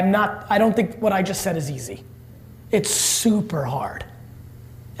 I don't think what I just said is easy. It's super hard.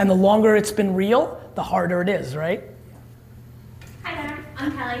 And the longer it's been real, the harder it is, right? Hi there,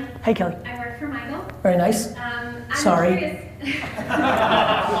 I'm Kelly. Hey Kelly. I work for Michael. Very nice. I'm Sorry. Curious.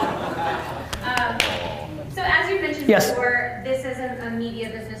 So as you mentioned Yes. before, this isn't a media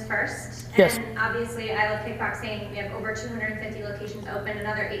business first. Yes. And obviously I Love Kickboxing, we have over 250 locations open,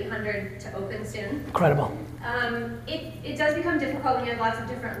 another 800 to open soon. Incredible. It does become difficult when you have lots of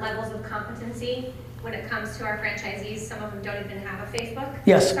different levels of competency when it comes to our franchisees. Some of them don't even have a Facebook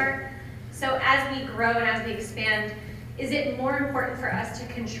Yes. to start. So as we grow and as we expand, is it more important for us to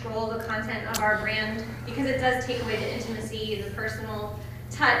control the content of our brand? Because it does take away the intimacy, the personal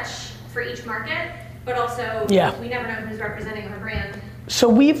touch for each market, but also we never know who's representing our brand.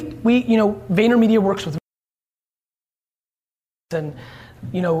 So VaynerMedia works with and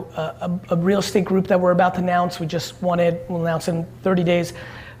a real estate group that we're about to announce. We just won it. We'll announce in 30 days.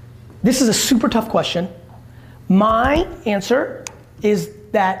 This is a super tough question. My answer is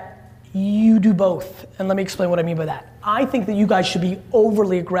that you do both, and let me explain what I mean by that. I think that you guys should be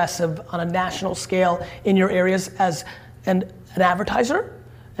overly aggressive on a national scale in your areas as an advertiser,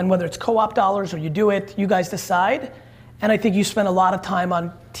 and whether it's co-op dollars or you do it, you guys decide. And I think you spend a lot of time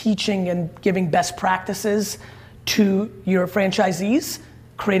on teaching and giving best practices to your franchisees,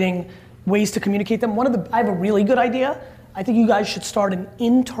 creating ways to communicate them. I have a really good idea. I think you guys should start an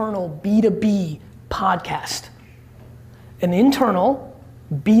internal B2B podcast. An internal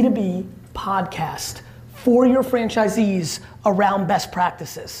B2B podcast for your franchisees around best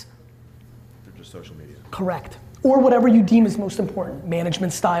practices. Or just social media. Correct. Or whatever you deem is most important.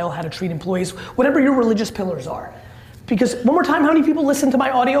 Management style, how to treat employees, whatever your religious pillars are. Because one more time, how many people listen to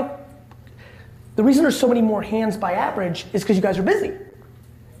my audio? The reason there's so many more hands by average is because you guys are busy.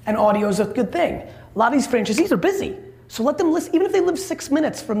 And audio is a good thing. A lot of these franchisees are busy. So let them listen, even if they live 6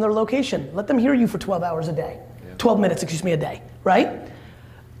 minutes from their location, let them hear you for 12 hours a day. 12 minutes, a day, right?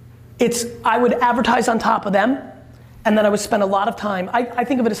 I would advertise on top of them, and then I would spend a lot of time, I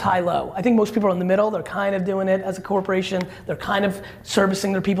think of it as high-low. I think most people are in the middle, they're kind of doing it as a corporation, they're kind of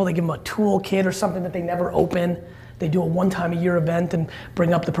servicing their people, they give them a toolkit or something that they never open. They do a one-time-a-year event and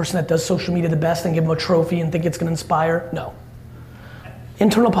bring up the person that does social media the best and give them a trophy and think it's gonna inspire. No.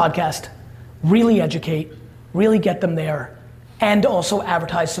 Internal podcast, really educate, really get them there, and also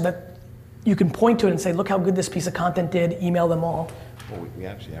advertise so that you can point to it and say, look how good this piece of content did, email them all. Well, we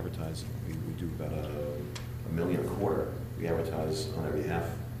actually advertise, we do about $1 million a quarter. We advertise on their behalf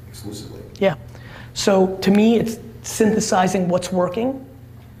exclusively. Yeah, so to me, it's synthesizing what's working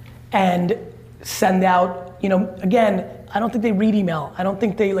and send out, again, I don't think they read email. I don't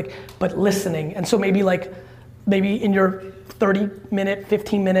think they but listening. And so maybe in your 30-minute,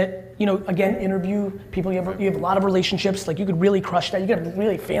 15-minute, again, interview people. You have a lot of relationships. You could really crush that. You get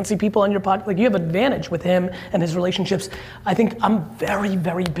really fancy people on your podcast. You have advantage with him and his relationships. I think I'm very,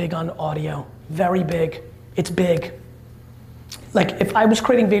 very big on audio. Very big. It's big. If I was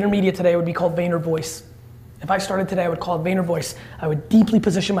creating VaynerMedia today, it would be called VaynerVoice. If I started today, I would call it VaynerVoice. I would deeply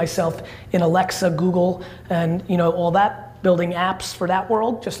position myself in Alexa, Google, and all that, building apps for that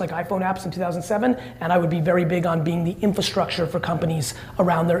world, just like iPhone apps in 2007, and I would be very big on being the infrastructure for companies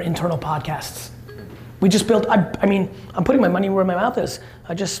around their internal podcasts. We just built, I'm putting my money where my mouth is.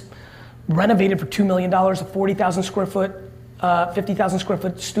 I just renovated for $2 million a 40,000 square foot, 50,000 square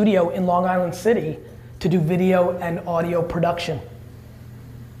foot studio in Long Island City to do video and audio production.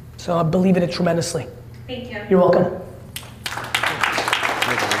 So I believe in it tremendously. Thank you. You're welcome.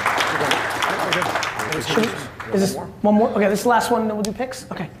 Is this one more? Okay, this is the last one, and then we'll do picks?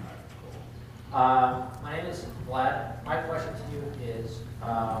 Okay. My name is Vlad. My question to you is,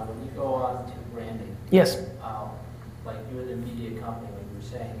 when you go on to branding. Yes. You're the media company, like you were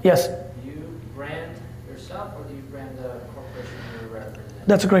saying. Yes. Do you brand yourself, or do you brand the corporation you're representing?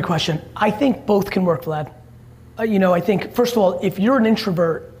 That's a great question. I think both can work, Vlad. you know, I think, first of all, if you're an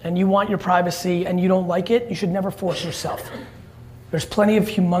introvert and you want your privacy and you don't like it, you should never force yourself. There's plenty of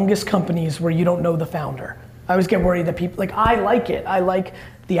humongous companies where you don't know the founder. I always get worried that people, like, I like it. I like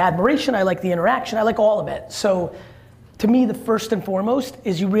the admiration, I like the interaction, I like all of it. So to me, the first and foremost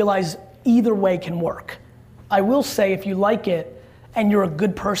is you realize either way can work. I will say if you like it and you're a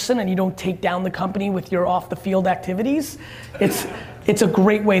good person and you don't take down the company with your off the field activities, it's a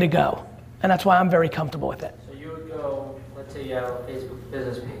great way to go. And that's why I'm very comfortable with it. So you would go, let's say you have a Facebook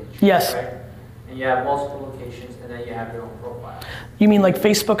business page. Yes. Right? And you have multiple locations and then you have your own profile. You mean like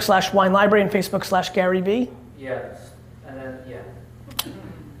Facebook/Wine Library and Facebook/Gary Vee? Yes, and then, yeah.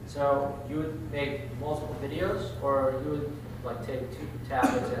 So you would make multiple videos or you would like take 2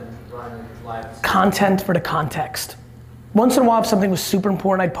 tablets and run it live? Content for the context. Once in a while, if something was super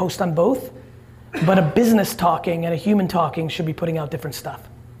important, I'd post on both. But a business talking and a human talking should be putting out different stuff.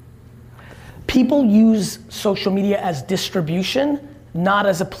 People use social media as distribution, not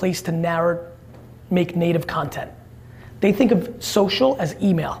as a place to make native content. They think of social as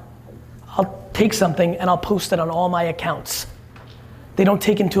email. I'll take something and I'll post it on all my accounts. They don't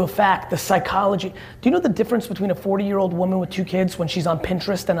take into effect the psychology. Do you know the difference between a 40-year-old woman with 2 kids when she's on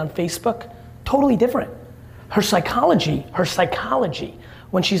Pinterest and on Facebook? Totally different. Her psychology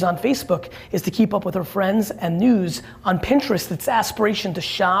when she's on Facebook is to keep up with her friends and news. On Pinterest, it's aspiration to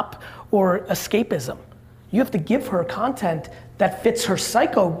shop or escapism. You have to give her content that fits her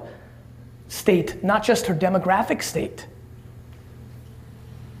psycho state, not just her demographic state.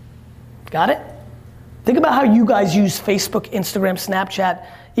 Got it? Think about how you guys use Facebook, Instagram, Snapchat,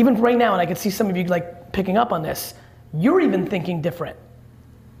 even right now, and I can see some of you like picking up on this. You're even thinking different.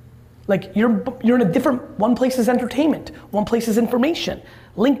 Like you're in a different, one place is entertainment, one place is information.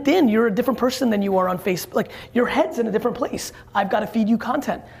 LinkedIn, you're a different person than you are on Facebook. Like your head's in a different place. I've got to feed you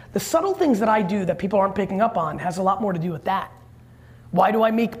content. The subtle things that I do that people aren't picking up on has a lot more to do with that. Why do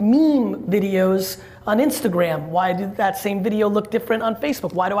I make meme videos on Instagram? Why did that same video look different on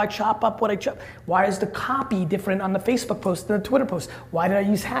Facebook? Why do I chop up what I chop? Why is the copy different on the Facebook post than the Twitter post? Why did I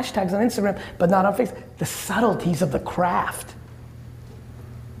use hashtags on Instagram but not on Facebook? The subtleties of the craft.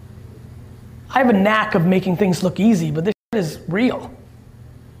 I have a knack of making things look easy, but this shit is real.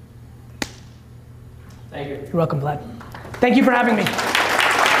 Thank you. You're welcome, Vlad. Thank you for having me.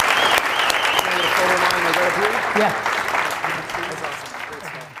 Yeah.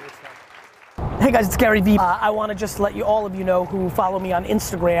 Hey guys, it's Gary Vee. I want to just let all of you know who follow me on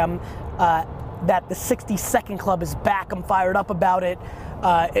Instagram that the 60-Second Club is back. I'm fired up about it.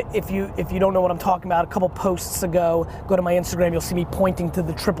 If you don't know what I'm talking about, a couple posts ago, go to my Instagram, you'll see me pointing to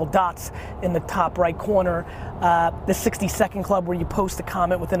the triple dots in the top right corner. The 60-Second Club, where you post a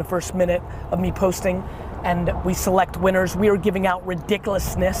comment within the first minute of me posting, and we select winners. We are giving out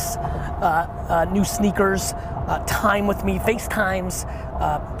ridiculousness, new sneakers, time with me,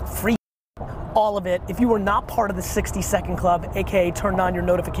 FaceTimes, free, all of it. If you are not part of the 60-Second Club, aka turned on your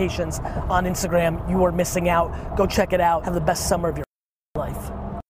notifications on Instagram, you are missing out. Go check it out. Have the best summer of your